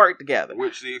be able to work together.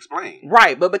 Which she explained.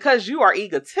 Right, but because you are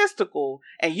egotistical,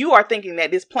 and you are thinking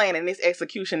that this plan and this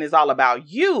execution is all about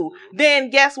you,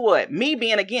 then guess what? Me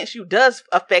being against you does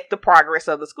affect the progress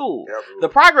of the school. Absolutely. The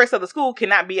progress of the school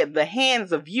cannot be at the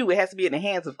hands of you, it has to be in the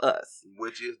hands of us.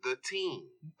 Which is the team.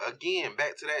 Again,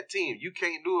 back to that team. You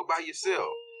can't do it by yourself.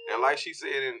 And like she said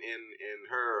in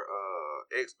her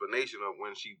explanation of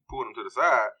when she pulled him to the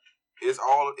side, it's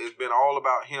been all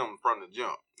about him from the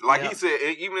jump. Like he said,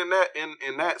 even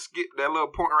in that skit, that little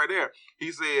point right there,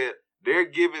 he said they're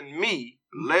giving me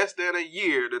less than a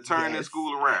year to turn this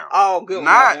school around. Oh, good.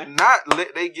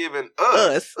 They giving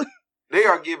us. They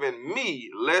are giving me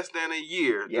less than a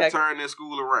year to turn this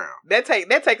school around. That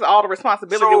takes all the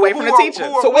responsibility away from the teacher.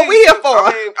 So what we here for?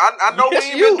 I mean, I know we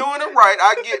ain't been doing it right.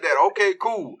 I get that. Okay,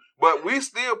 cool. But we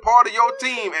still part of your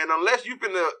team, and unless you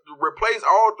finna replace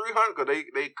all 300, because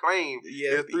they claim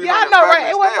it's 300 I know, right?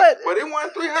 But it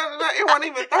wasn't 300. It wasn't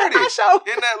even 30.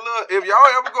 In that little, if y'all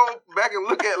ever go back and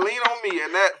look at Lean on Me and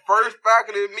that first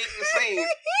faculty meeting scene,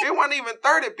 it wasn't even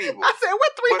 30 people. I said, what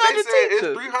 300 but they said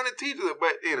teachers? It's 300 teachers.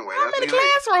 But anyway, how many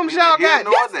classrooms y'all got?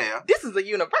 This is a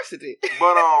university.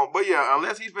 But yeah,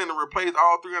 unless he's finna replace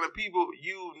all 300 people,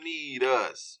 you need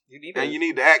us. You need to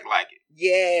act like it.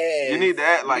 Yeah. You need to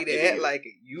act like it.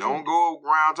 You don't go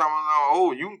around talking about,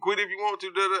 oh, you can quit if you want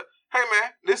to. Hey,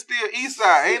 man, this still East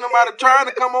Side. Ain't nobody trying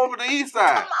to come over the East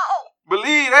Side. Come on.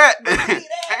 Believe that.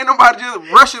 Ain't nobody just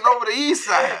rushing over the East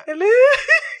Side.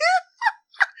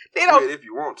 They don't. Quit if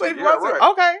you want to.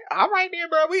 Right. Okay. All right then,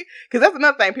 bro. Because that's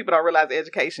another thing people don't realize in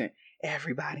education.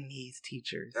 Everybody needs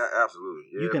teachers. Absolutely.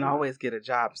 Yeah, you can always get a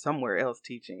job somewhere else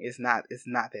teaching. It's not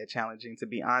that challenging, to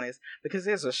be honest, because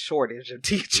there's a shortage of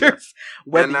teachers,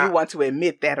 whether you want to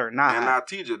admit that or not. And now,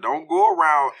 teacher, don't go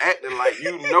around acting like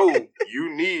you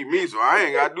need me, so I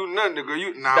ain't got to do nothing to go. We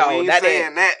ain't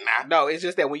saying that now. No, it's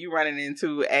just that when you're running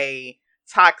into a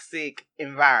toxic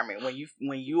environment,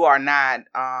 when you are not,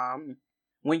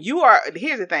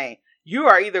 here's the thing. You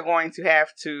are either going to have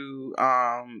to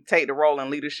take the role in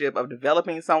leadership of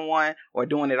developing someone or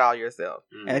doing it all yourself.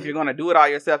 Mm-hmm. And if you're going to do it all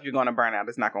yourself, you're going to burn out.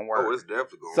 It's not going to work. Oh, it's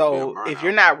definitely going to burn out. If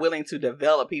you're not willing to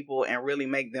develop people and really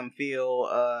make them feel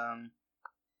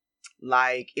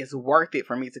like it's worth it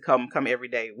for me to come every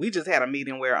day. We just had a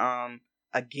meeting where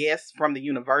a guest from the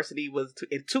university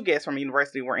two guests from the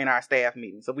university were in our staff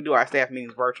meeting. So we do our staff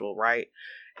meetings virtual, right?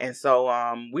 And so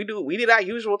we did our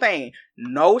usual thing.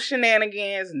 No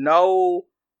shenanigans, no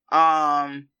we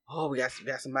got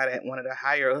somebody at one of the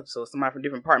higher ups, so somebody from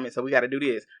different departments, so we got to do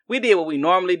this. We did what we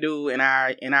normally do in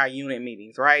our unit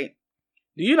meetings, right?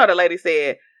 Do you know the lady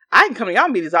said, I can come to y'all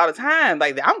meetings all the time.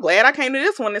 Like, I'm glad I came to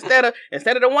this one instead of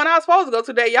the one I was supposed to go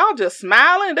to today. Y'all just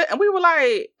smiling. And we were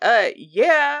like,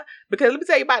 yeah. Because let me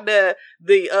tell you about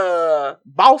the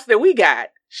boss that we got.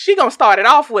 She gonna start it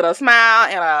off with a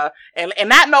smile and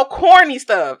not no corny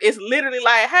stuff. It's literally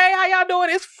like, hey, how y'all doing?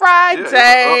 It's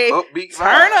Friday.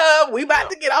 Turn up. We about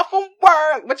to get off from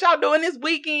work. What y'all doing this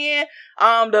weekend?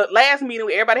 The last meeting,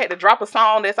 everybody had to drop a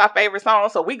song that's our favorite song.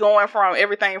 So we going from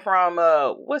everything from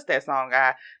what's that song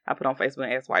I put on Facebook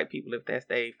and asked white people if that's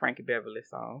their Frankie Beverly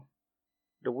song.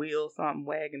 The Wheel something,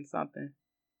 Wagon something.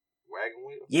 Wagon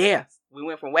Wheel? Yeah. We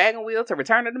went from Wagon Wheel to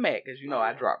Return of the Mac, because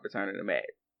I dropped Return of the Mac.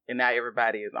 And now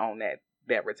everybody is on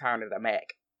that Return of the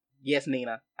Mac. Yes,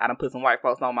 Nina. I done put some white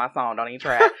folks on my song. Don't even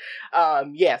try.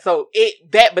 Yeah. So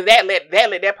that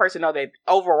let that person know that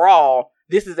overall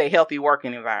this is a healthy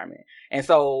working environment. And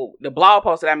so the blog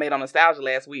post that I made on Nostalgia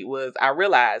last week was, I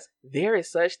realized there's a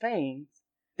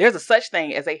such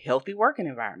thing as a healthy working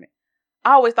environment.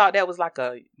 I always thought that was like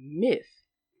a myth.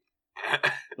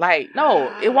 Like,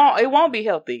 no, it won't be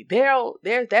healthy. There's always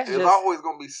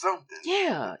gonna be something.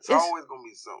 Yeah, it's always gonna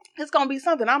be something. It's gonna be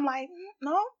something. I'm like,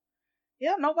 no,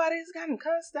 yeah, nobody's gotten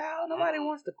cussed out. Nobody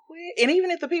wants to quit. And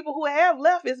even if the people who have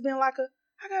left, it's been like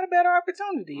I got a better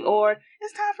opportunity, or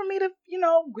it's time for me to,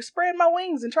 spread my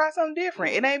wings and try something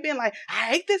different. It ain't been like,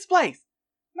 I hate this place.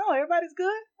 No, everybody's good.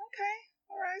 Okay,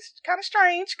 all right. It's kind of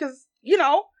strange because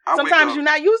sometimes you're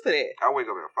not used to that. I wake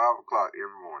up at 5 o'clock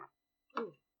every morning.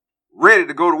 Ooh. Ready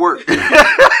to go to work.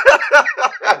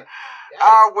 I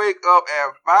wake up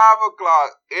at 5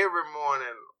 o'clock every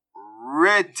morning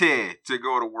ready to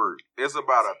go to work. It's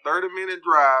about a 30-minute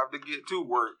drive to get to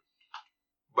work,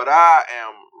 but I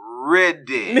am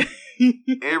ready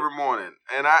every morning.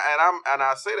 And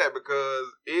I say that because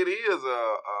it is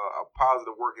a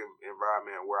positive working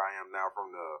environment where I am now,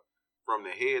 from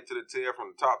the head to the tail,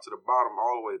 from the top to the bottom,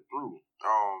 all the way through.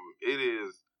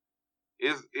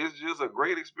 It's just a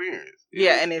great experience.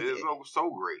 It's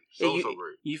so great. So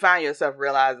great. You find yourself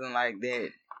realizing like that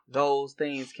those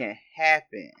things can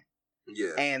happen.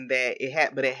 Yeah. And that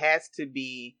it has to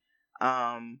be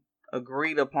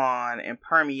agreed upon and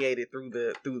permeated through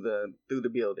the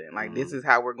building. Like, this is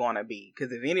how we're going to be.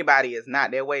 Because if anybody is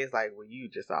not that way, it's like, well, you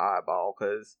just an oddball,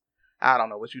 because I don't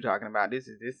know what you're talking about. This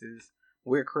is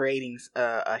we're creating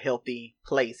a healthy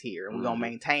place here, and we're going to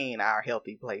maintain our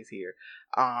healthy place here.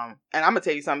 And I'm going to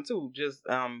tell you something too, just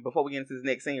before we get into this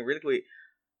next scene really quick.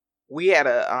 We had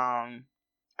a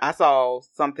I saw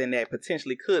something that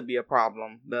potentially could be a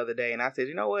problem the other day, and I said,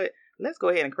 you know what? Let's go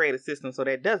ahead and create a system so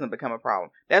that doesn't become a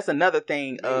problem. That's another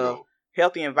thing of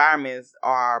healthy environments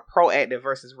are proactive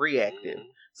versus reactive. Mm-hmm.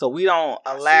 So we don't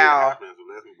allow.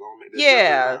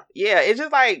 Yeah. It's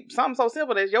just like something so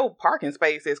simple as your parking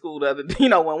space at school. The other,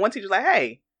 when one teacher's like,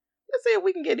 "Hey, let's see if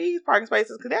we can get these parking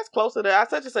spaces because that's closer to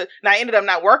such and such." Now, it ended up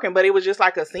not working, but it was just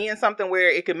like seeing something where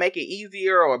it could make it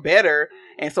easier or better.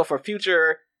 And so for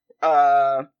future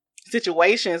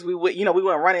situations, we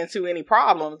wouldn't run into any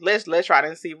problems. Let's try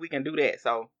to see if we can do that.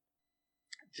 So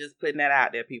just putting that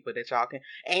out there, people, that y'all can.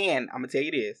 And I'm gonna tell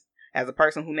you this, as a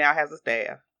person who now has a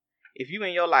staff, if you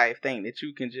in your life think that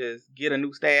you can just get a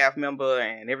new staff member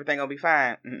and everything gonna be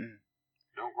fine,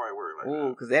 don't quite work like that.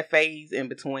 Because that phase in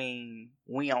between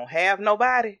we don't have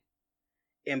nobody,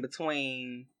 in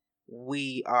between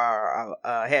we are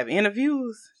have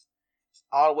interviews,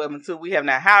 all the way up until we have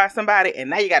now hired somebody, and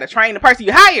now you got to train the person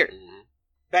you hired,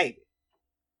 baby.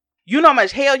 You know how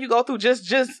much hell you go through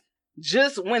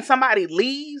just when somebody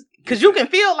leaves, because you can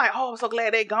feel like, oh, I'm so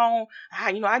glad they're gone.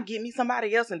 I can get me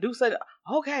somebody else and do something.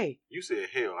 Okay. You said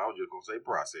hell. I was just gonna say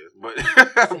process, but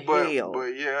hell.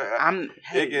 But yeah, and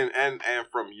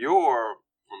from your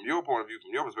point of view,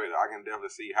 from your perspective, I can definitely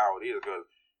see how it is, because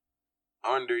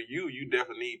under you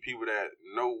definitely need people that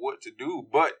know what to do,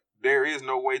 but there is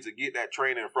no way to get that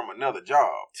training from another job.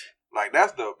 Like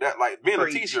that like being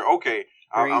Preach. A teacher. Okay,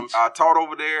 I taught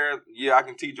over there. Yeah, I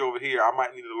can teach over here. I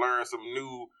might need to learn some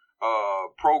new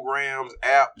programs,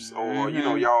 apps, or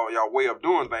y'all way of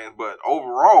doing things. But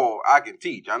overall, I can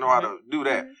teach. I know how to do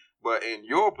that. But in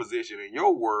your position, in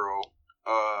your world,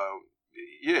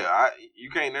 you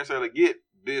can't necessarily get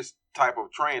this type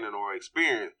of training or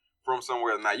experience from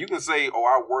somewhere else. Now you can say, "Oh,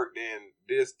 I worked in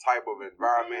this type of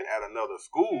environment at another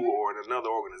school or in another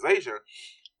organization,"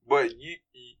 but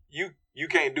you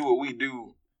can't do what we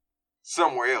do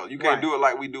somewhere else. You can't do it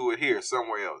like we do it here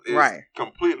somewhere else. It's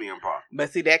completely impossible.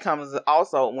 But see, that comes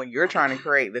also when you're trying to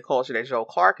create the culture that Joe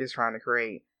Clark is trying to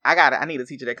create. I need a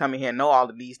teacher that come in here and know all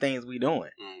of these things we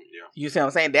doing. You see what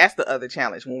I'm saying? That's the other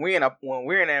challenge. When we're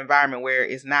in an environment where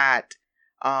it's not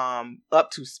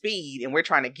up to speed and we're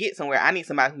trying to get somewhere, I need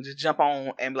somebody who can just jump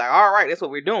on and be like, all right, that's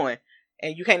what we're doing.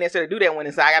 And you can't necessarily do that when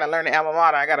it's, I got to learn the alma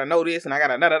mater, I got to know this, and I got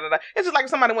to da-da-da-da. It's just like if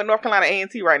somebody went North Carolina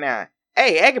A&T right now.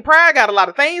 Hey, Aggie Pride got a lot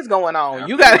of things going on.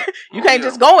 Yeah. You can't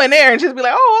just go in there and just be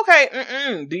like, oh,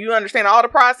 okay. Do you understand all the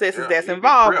processes that's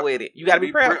involved with it? You got to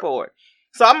be prepped for it.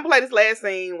 So I'm going to play this last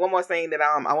scene, one more scene that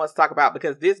I want to talk about,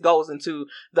 because this goes into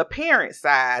the parent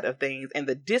side of things and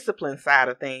the discipline side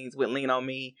of things with Lean On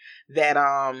Me that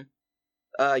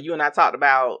you and I talked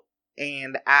about,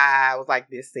 and I was like,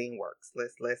 this scene works.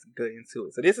 Let's go into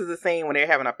it. So this is a scene when they're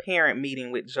having a parent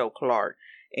meeting with Joe Clark.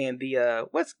 And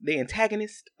what's the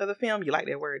antagonist of the film? You like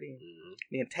that word?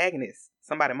 The antagonist.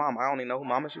 Somebody mama. I don't even know who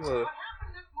mama she was.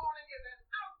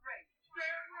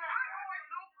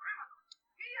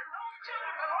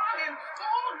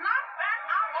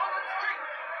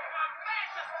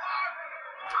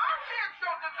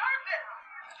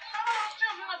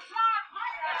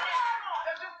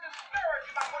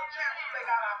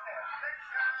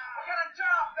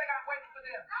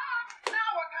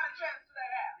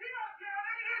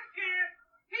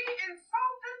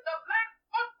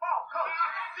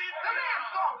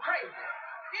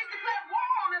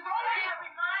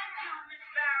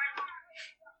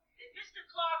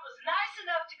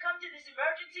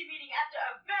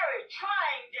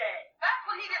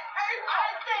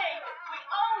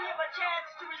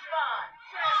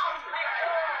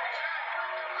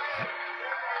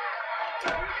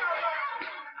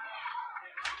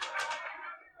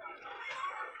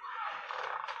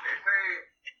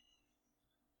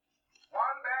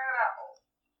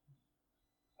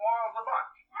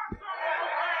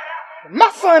 My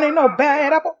son ain't no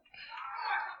bad apple.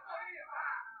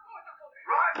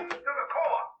 Rotten to the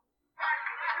core.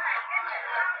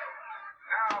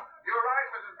 Now, you're right,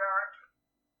 Mrs. Barrett.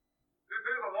 This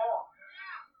is a war.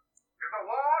 It's a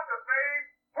war to save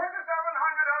 2,700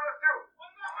 other students.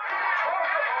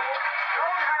 Most of whom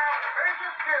don't have the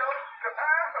basic skills to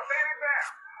pass the state exam.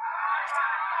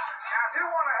 Now, if you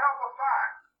want to help us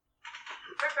find,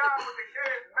 sit down with the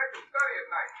kids and make them study at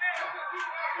night.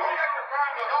 Don't let your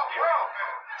problems off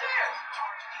welfare.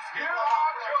 Give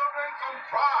our children some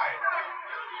pride.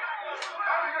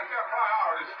 How do you get their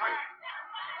priorities straight?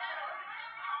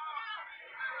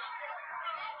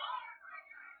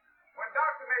 When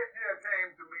Dr. Napier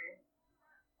came to me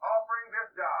offering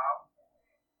this job,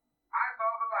 I saw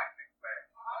the lightning flash.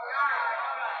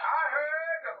 I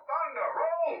heard the thunder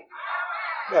roll.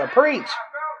 Gotta preach. I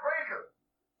felt breakers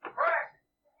crashing,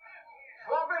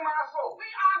 swamping my soul.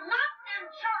 We are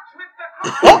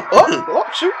Oh,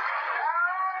 shoot.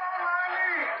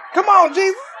 Come on,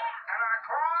 Jesus. And I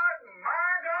cried,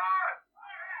 my God,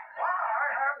 why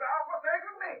have thou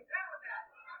forsaken me?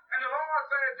 And the Lord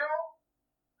said, Joe,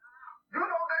 you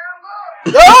know damn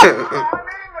good. I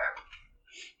mean that.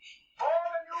 More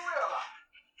than you realize.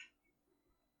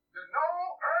 There's no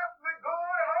earthly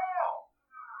good at all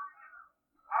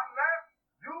unless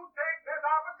you take this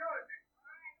opportunity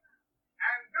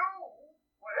and do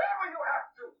whatever you have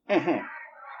to. Mm-hmm.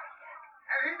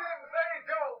 And he didn't say,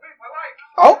 Joe, be polite.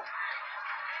 Oh.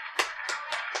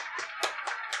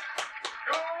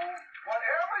 Do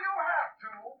whatever you have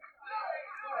to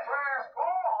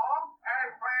transform and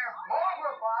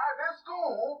transmogrify this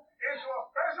school into a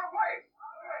special place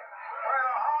where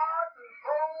the hearts and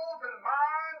souls and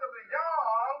minds of the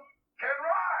young can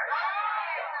rise,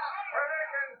 where they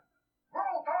can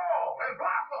grow tall and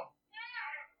blossom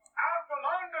out from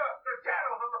under the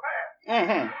shadows of the past,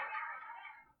 Mm-hmm.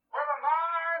 where the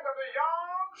minds of the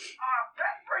young are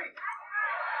set free.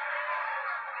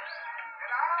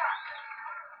 And I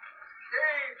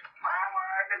gave my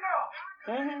word to God.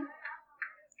 Mm-hmm.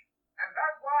 And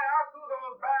that's why I threw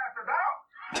those bastards out.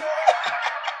 And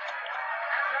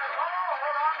that's all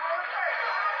I'm going to say.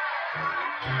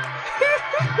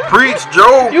 Preach,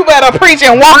 Joe. You better preach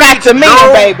and walk out to me,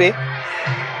 Joe. baby.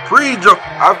 Preach, Joe.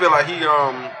 I feel like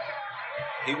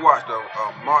he watched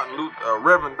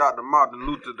Reverend Dr. Martin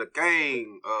Luther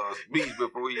King speech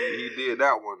before he did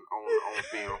that one on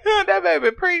film. That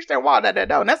baby preached and walked out that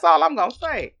door. And that's all I'm gonna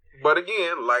say. But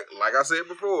again, like I said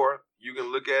before, you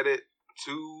can look at it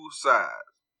two sides.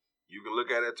 Okay,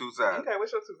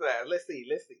 what's your two sides? Let's see.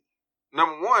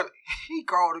 Number one, he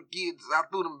called the kids out,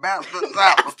 threw them bastards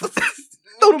out.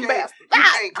 Threw them bastards You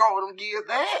out. can't call them kids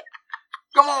that.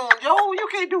 Come on, Joe, you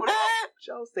can't do that.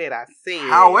 Joe said I said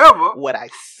However, what I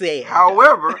said.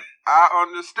 I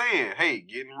understand. Hey,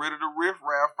 getting rid of the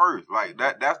riffraff first. Like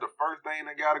that's the first thing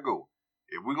that gotta go.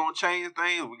 If we're gonna change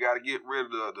things, we gotta get rid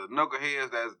of the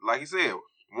knuckleheads that's, like you said,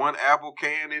 one apple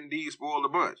can indeed spoil the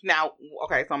bunch. Now,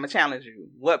 okay, so I'm gonna challenge you.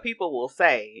 What people will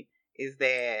say is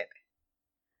that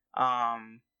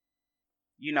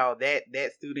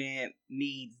that student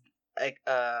needs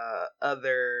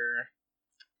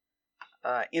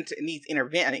needs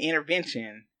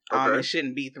intervention. Okay. It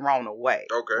shouldn't be thrown away.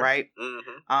 Okay. Right?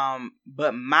 Mm-hmm.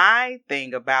 But my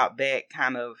thing about that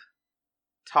kind of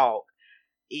talk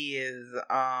is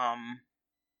I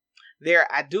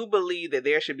do believe that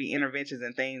there should be interventions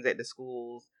and things at the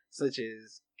schools, such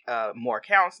as more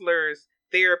counselors,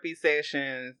 therapy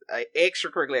sessions,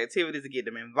 extracurricular activities to get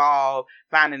them involved,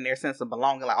 finding their sense of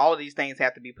belonging. Like all of these things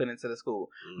have to be put into the school.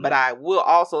 Mm-hmm. But I will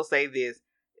also say this,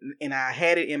 and I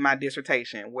had it in my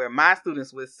dissertation, where my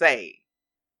students would say,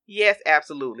 yes,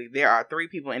 absolutely, there are 3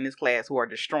 people in this class who are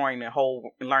destroying the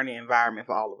whole learning environment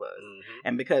for all of us. Mm-hmm.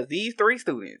 And because these 3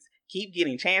 students keep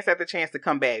getting chance after chance to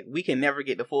come back, we can never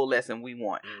get the full lesson we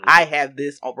want. Mm-hmm. I have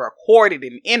this recorded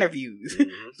in interviews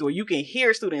so you can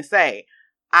hear students say,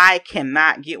 I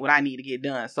cannot get what I need to get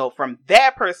done. So from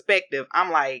that perspective,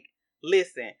 I'm like,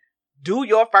 listen, do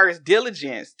your first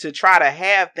diligence to try to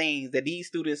have things that these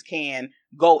students can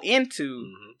go into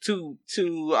to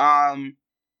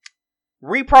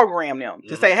reprogram them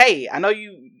to say, hey, I know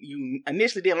you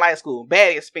initially didn't like school,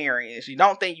 bad experience, you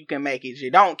don't think you can make it,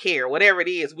 you don't care, whatever it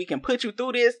is, we can put you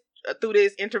through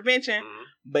this intervention,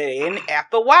 but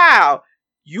after a while,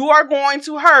 you are going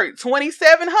to hurt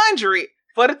 2,700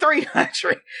 for the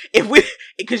 300.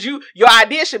 Because your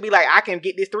idea should be like, I can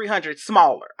get this 300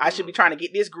 smaller. I should be trying to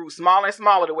get this group smaller and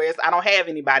smaller to where I don't have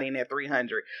anybody in that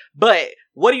 300. But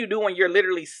what do you do when you're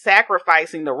literally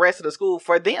sacrificing the rest of the school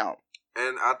for them?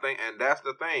 And I think, and that's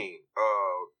the thing.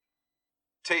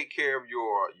 Take care of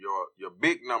your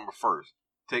big number first.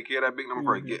 Take care of that big number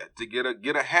first.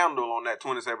 Get a handle on that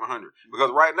 2,700.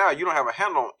 Because right now you don't have a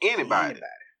handle on anybody.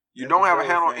 You don't have a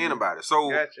handle on anybody. So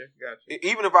gotcha.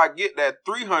 Even if I get that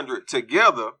 300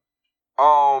 together,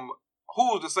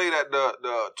 who's to say that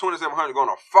the 2,700 going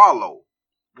to follow?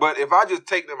 But if I just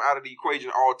take them out of the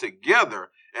equation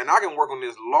altogether, and I can work on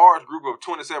this large group of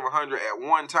 2,700 at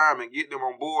one time and get them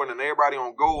on board, and everybody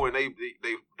on go, and they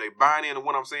buy into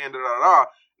what I'm saying, then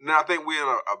I think we're in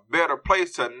a better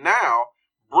place to now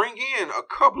bring in a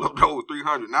couple of those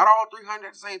 300. Not all 300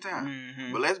 at the same time,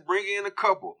 but let's bring in a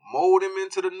couple, mold them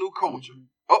into the new culture.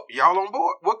 Oh, y'all on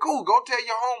board? Well, cool. Go tell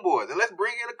your homeboys, and let's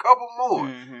bring in a couple more.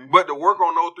 But to work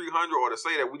on those 300, or to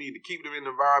say that we need to keep them in the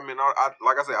environment,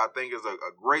 like I said, I think it's a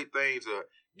great thing to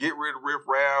get rid of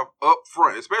riffraff up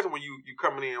front, especially when you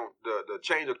coming in the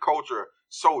change of culture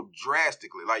so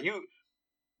drastically. Like you.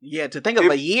 Yeah, to think of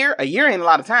a year ain't a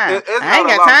lot of time. It's I ain't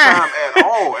got time at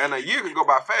all. And a year can go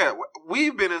by fast.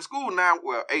 We've been in school now,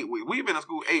 8 weeks. We've been in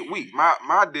school 8 weeks.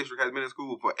 My district has been in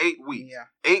school for 8 weeks. Yeah.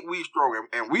 8 weeks strong.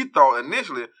 And we thought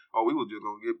initially, we were just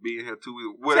going to be in here 2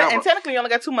 weeks. Whatever. And technically, you only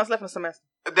got 2 months left in the semester.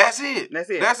 That's it.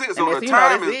 So the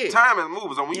time is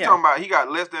moving. So when you talking about he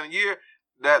got less than a year,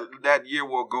 that year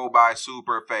will go by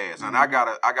super fast. And I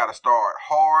gotta start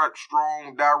hard,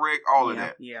 strong, direct, all of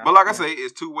that. Yeah. But like I say,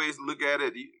 it's 2 ways to look at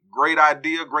it. Great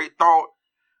idea, great thought.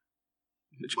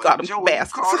 But you call them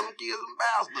bastards. Call them kids and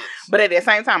bastards. But at the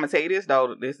same time, I tell you this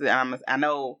though. I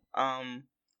know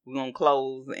we're gonna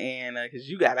close and because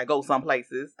you gotta go some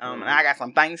places. And I got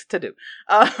some things to do.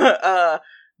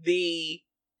 The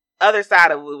other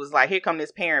side of it was like, here come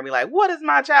this parent be like, what is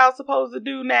my child supposed to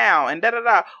do now? And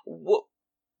da-da-da.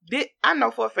 I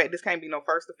know for a fact this can't be no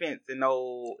first offense and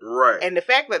no... Right. And the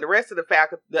fact that the rest of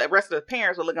the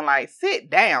parents were looking like, sit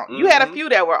down. You had a few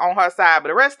that were on her side, but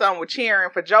the rest of them were cheering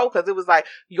for Joe because it was like,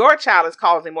 your child is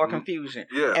causing more confusion.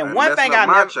 Yeah. And one thing messing up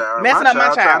my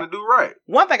child trying to do right.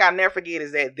 One thing I'll never forget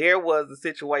is that there was a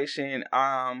situation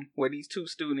where these 2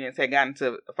 students had gotten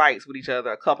into fights with each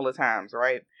other a couple of times,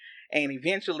 right? And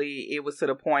eventually it was to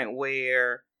the point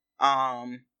where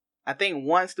I think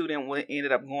one student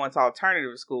ended up going to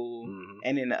alternative school,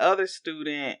 and then the other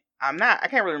student, I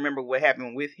can't really remember what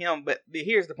happened with him, but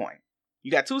here's the point.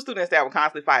 You got 2 students that were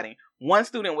constantly fighting. One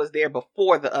student was there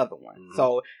before the other one.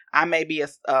 So I may be a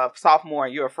sophomore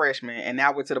and you're a freshman, and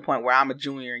now we're to the point where I'm a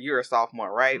junior and you're a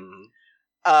sophomore, right?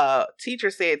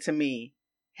 Teacher said to me,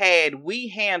 had we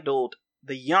handled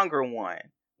the younger one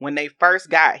when they first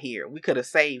got here, we could have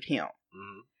saved him.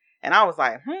 And I was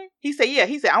like, He said, yeah.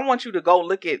 He said, I want you to go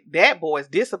look at that boy's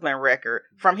discipline record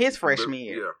from his freshman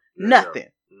year. Nothing.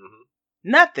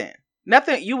 Nothing.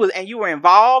 You were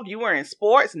involved. You were in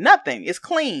sports. Nothing. It's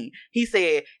clean. He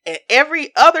said, and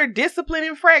every other discipline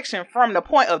infraction from the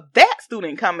point of that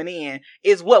student coming in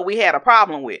is what we had a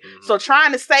problem with. So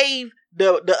trying to save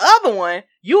the other one,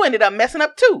 you ended up messing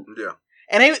up too. Yeah.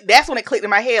 And that's when it clicked in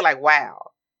my head like,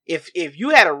 wow, if you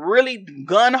had a really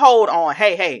gun hold on,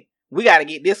 hey, we got to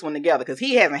get this one together because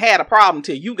he hasn't had a problem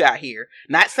till you got here.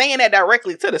 Not saying that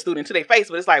directly to the student, to their face,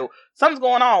 but it's like, something's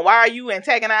going on. Why are you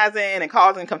antagonizing and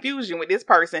causing confusion with this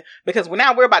person? Because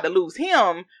now we're about to lose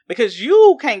him because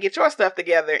you can't get your stuff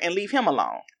together and leave him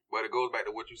alone. But it goes back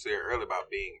to what you said earlier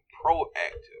about being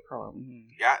proactive.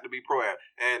 Got to be proactive.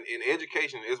 And in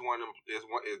education, it's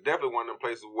definitely one of them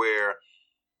places where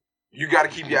you got to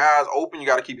keep your eyes open. You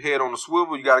got to keep your head on the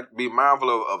swivel. You got to be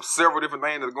mindful of several different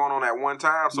things that are going on at one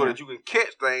time so that you can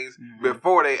catch things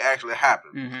before they actually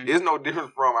happen. It's no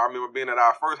different from, I remember being at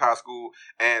our first high school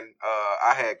and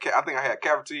I think I had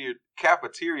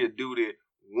cafeteria duty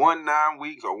 9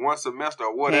 weeks or one semester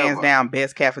or whatever. Hands down,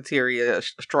 best cafeteria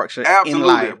structure in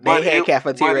life. They had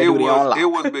cafeteria duty on life. It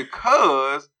was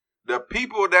because the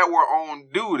people that were on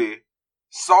duty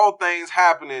saw things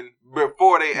happening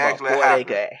before they actually happened. They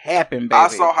could happen, baby. I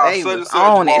saw how such and such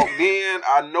walked in.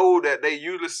 I know that they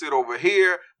usually sit over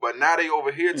here, but now they over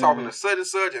here talking to such and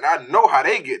such, and I know how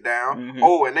they get down.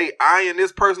 Oh, and they eyeing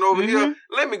this person over here.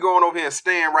 Let me go on over here and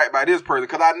stand right by this person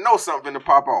because I know something to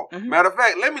pop off. Matter of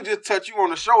fact, let me just touch you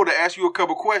on the shoulder, ask you a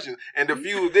couple questions, and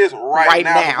diffuse this right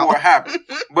now before it happens.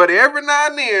 But every now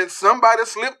and then, somebody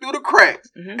slipped through the cracks,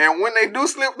 and when they do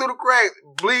slip through the cracks,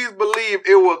 please believe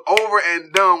it was over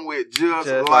and done with just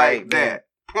like that.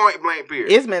 Point blank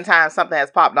period. It's been times something has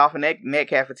popped off in that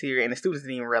cafeteria and the students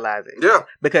didn't even realize it. Yeah.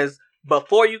 Because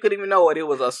before you could even know it, it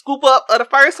was a scoop up of the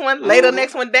first one, later the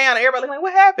next one down, and everybody like,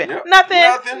 what happened? Yep.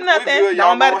 Nothing.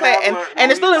 Don't matter class.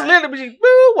 And the students literally just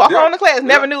walk on the class,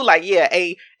 never knew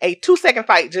a 2-second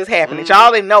fight just happened. That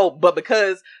y'all didn't know, but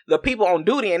because the people on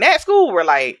duty in that school were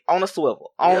like on a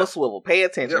swivel, pay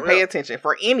attention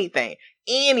for anything,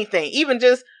 even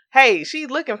just, hey, she's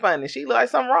looking funny. She look like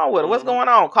something wrong with her. What's going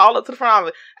on? Call up to the front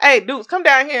office. Hey, dudes, come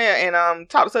down here and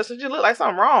talk to such. She look like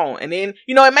something wrong. And then,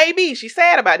 it may be she's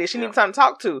sad about this. She needs something to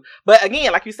talk to. But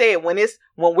again, like you said, when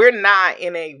we're not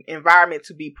in an environment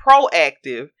to be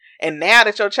proactive, and now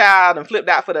that your child done flipped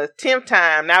out for the 10th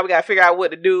time, now we got to figure out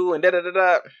what to do and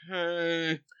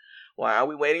da-da-da-da. Why are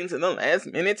we waiting to the last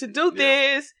minute to do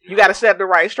this? You got to set the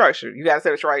right structure.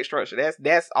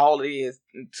 That's all it is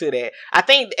to that. I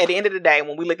think at the end of the day,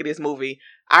 when we look at this movie,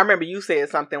 I remember you said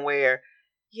something where,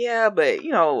 but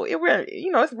it really,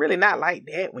 it's really not like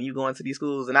that when you go into these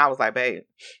schools. And I was like, babe,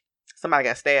 somebody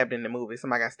got stabbed in the movie.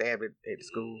 Somebody got stabbed at the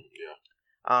school.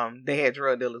 Yeah. They had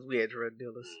drug dealers. We had drug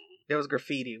dealers. There was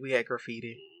graffiti. We had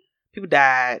graffiti. People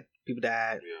died.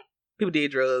 Yeah. People did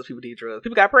drugs.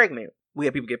 People got pregnant. We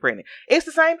had people get pregnant. It's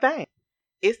the same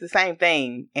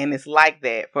thing. And it's like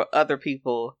that for other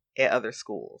people at other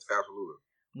schools. Absolutely.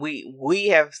 we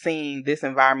have seen this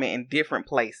environment in different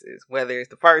places, whether it's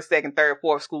the first, second, third,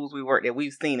 fourth schools we worked at,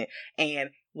 we've seen it. And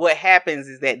what happens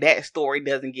is that story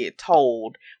doesn't get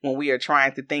told when we are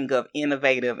trying to think of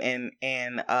innovative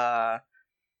and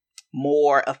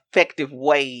more effective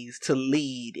ways to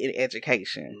lead in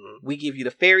education. Mm-hmm. We give you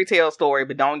the fairy tale story,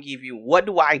 but don't give you, what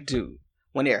do I do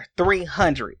when there are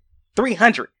 300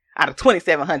 out of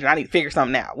 2,700, I need to figure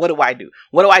something out. What do I do?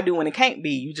 What do I do when it can't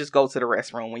be? You just go to the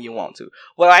restroom when you want to.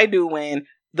 What do I do when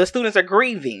the students are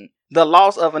grieving the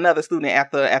loss of another student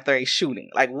after a shooting?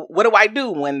 Like, what do I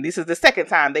do when this is the second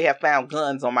time they have found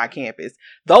guns on my campus?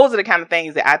 Those are the kind of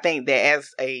things that I think that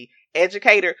as a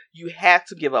educator, you have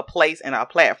to give a place and a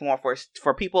platform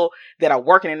for people that are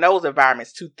working in those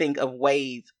environments to think of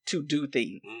ways to do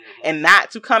things, and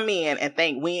not to come in and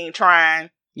think we ain't trying.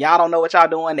 Y'all don't know what y'all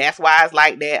doing. That's why it's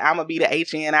like that. I'm going to be the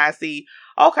HNIC.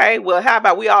 Okay, well, how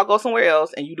about we all go somewhere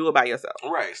else and you do it by yourself?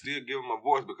 Right. Still give them a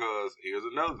voice, because here's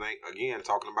another thing. Again,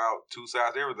 talking about two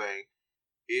sides of everything.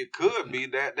 It could be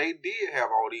that they did have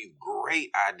all these great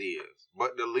ideas,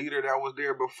 but the leader that was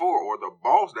there before, or the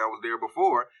boss that was there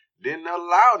before, didn't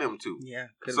allow them to. Yeah.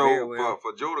 So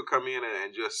for Joe to come in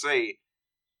and just say,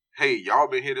 hey, y'all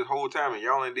been here this whole time and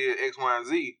y'all ain't did X, Y, and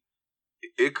Z.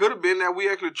 It could have been that we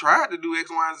actually tried to do X,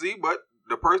 Y, and Z, but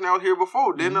the person that was here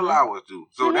before didn't allow us to.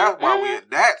 So that's why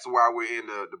we're in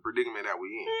the predicament that we're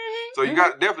in. So you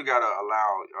definitely got to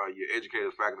allow your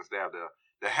educators, faculty, staff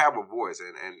to have a voice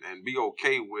and be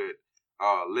okay with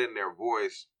letting their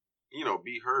voice,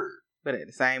 be heard. But at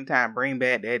the same time, bring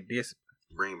back that discipline.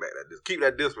 Keep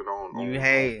that discipline on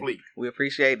fleek. We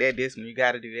appreciate that discipline. You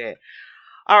got to do that.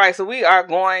 All right, so we are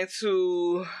going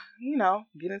to,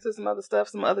 get into some other stuff,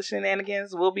 some other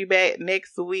shenanigans. We'll be back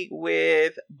next week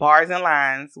with Bars and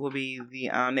Lines. Will be the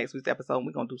next week's episode.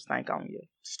 We're going to do Stank on You.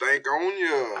 Stank on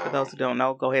You. For those who don't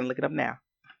know, go ahead and look it up now.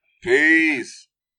 Peace.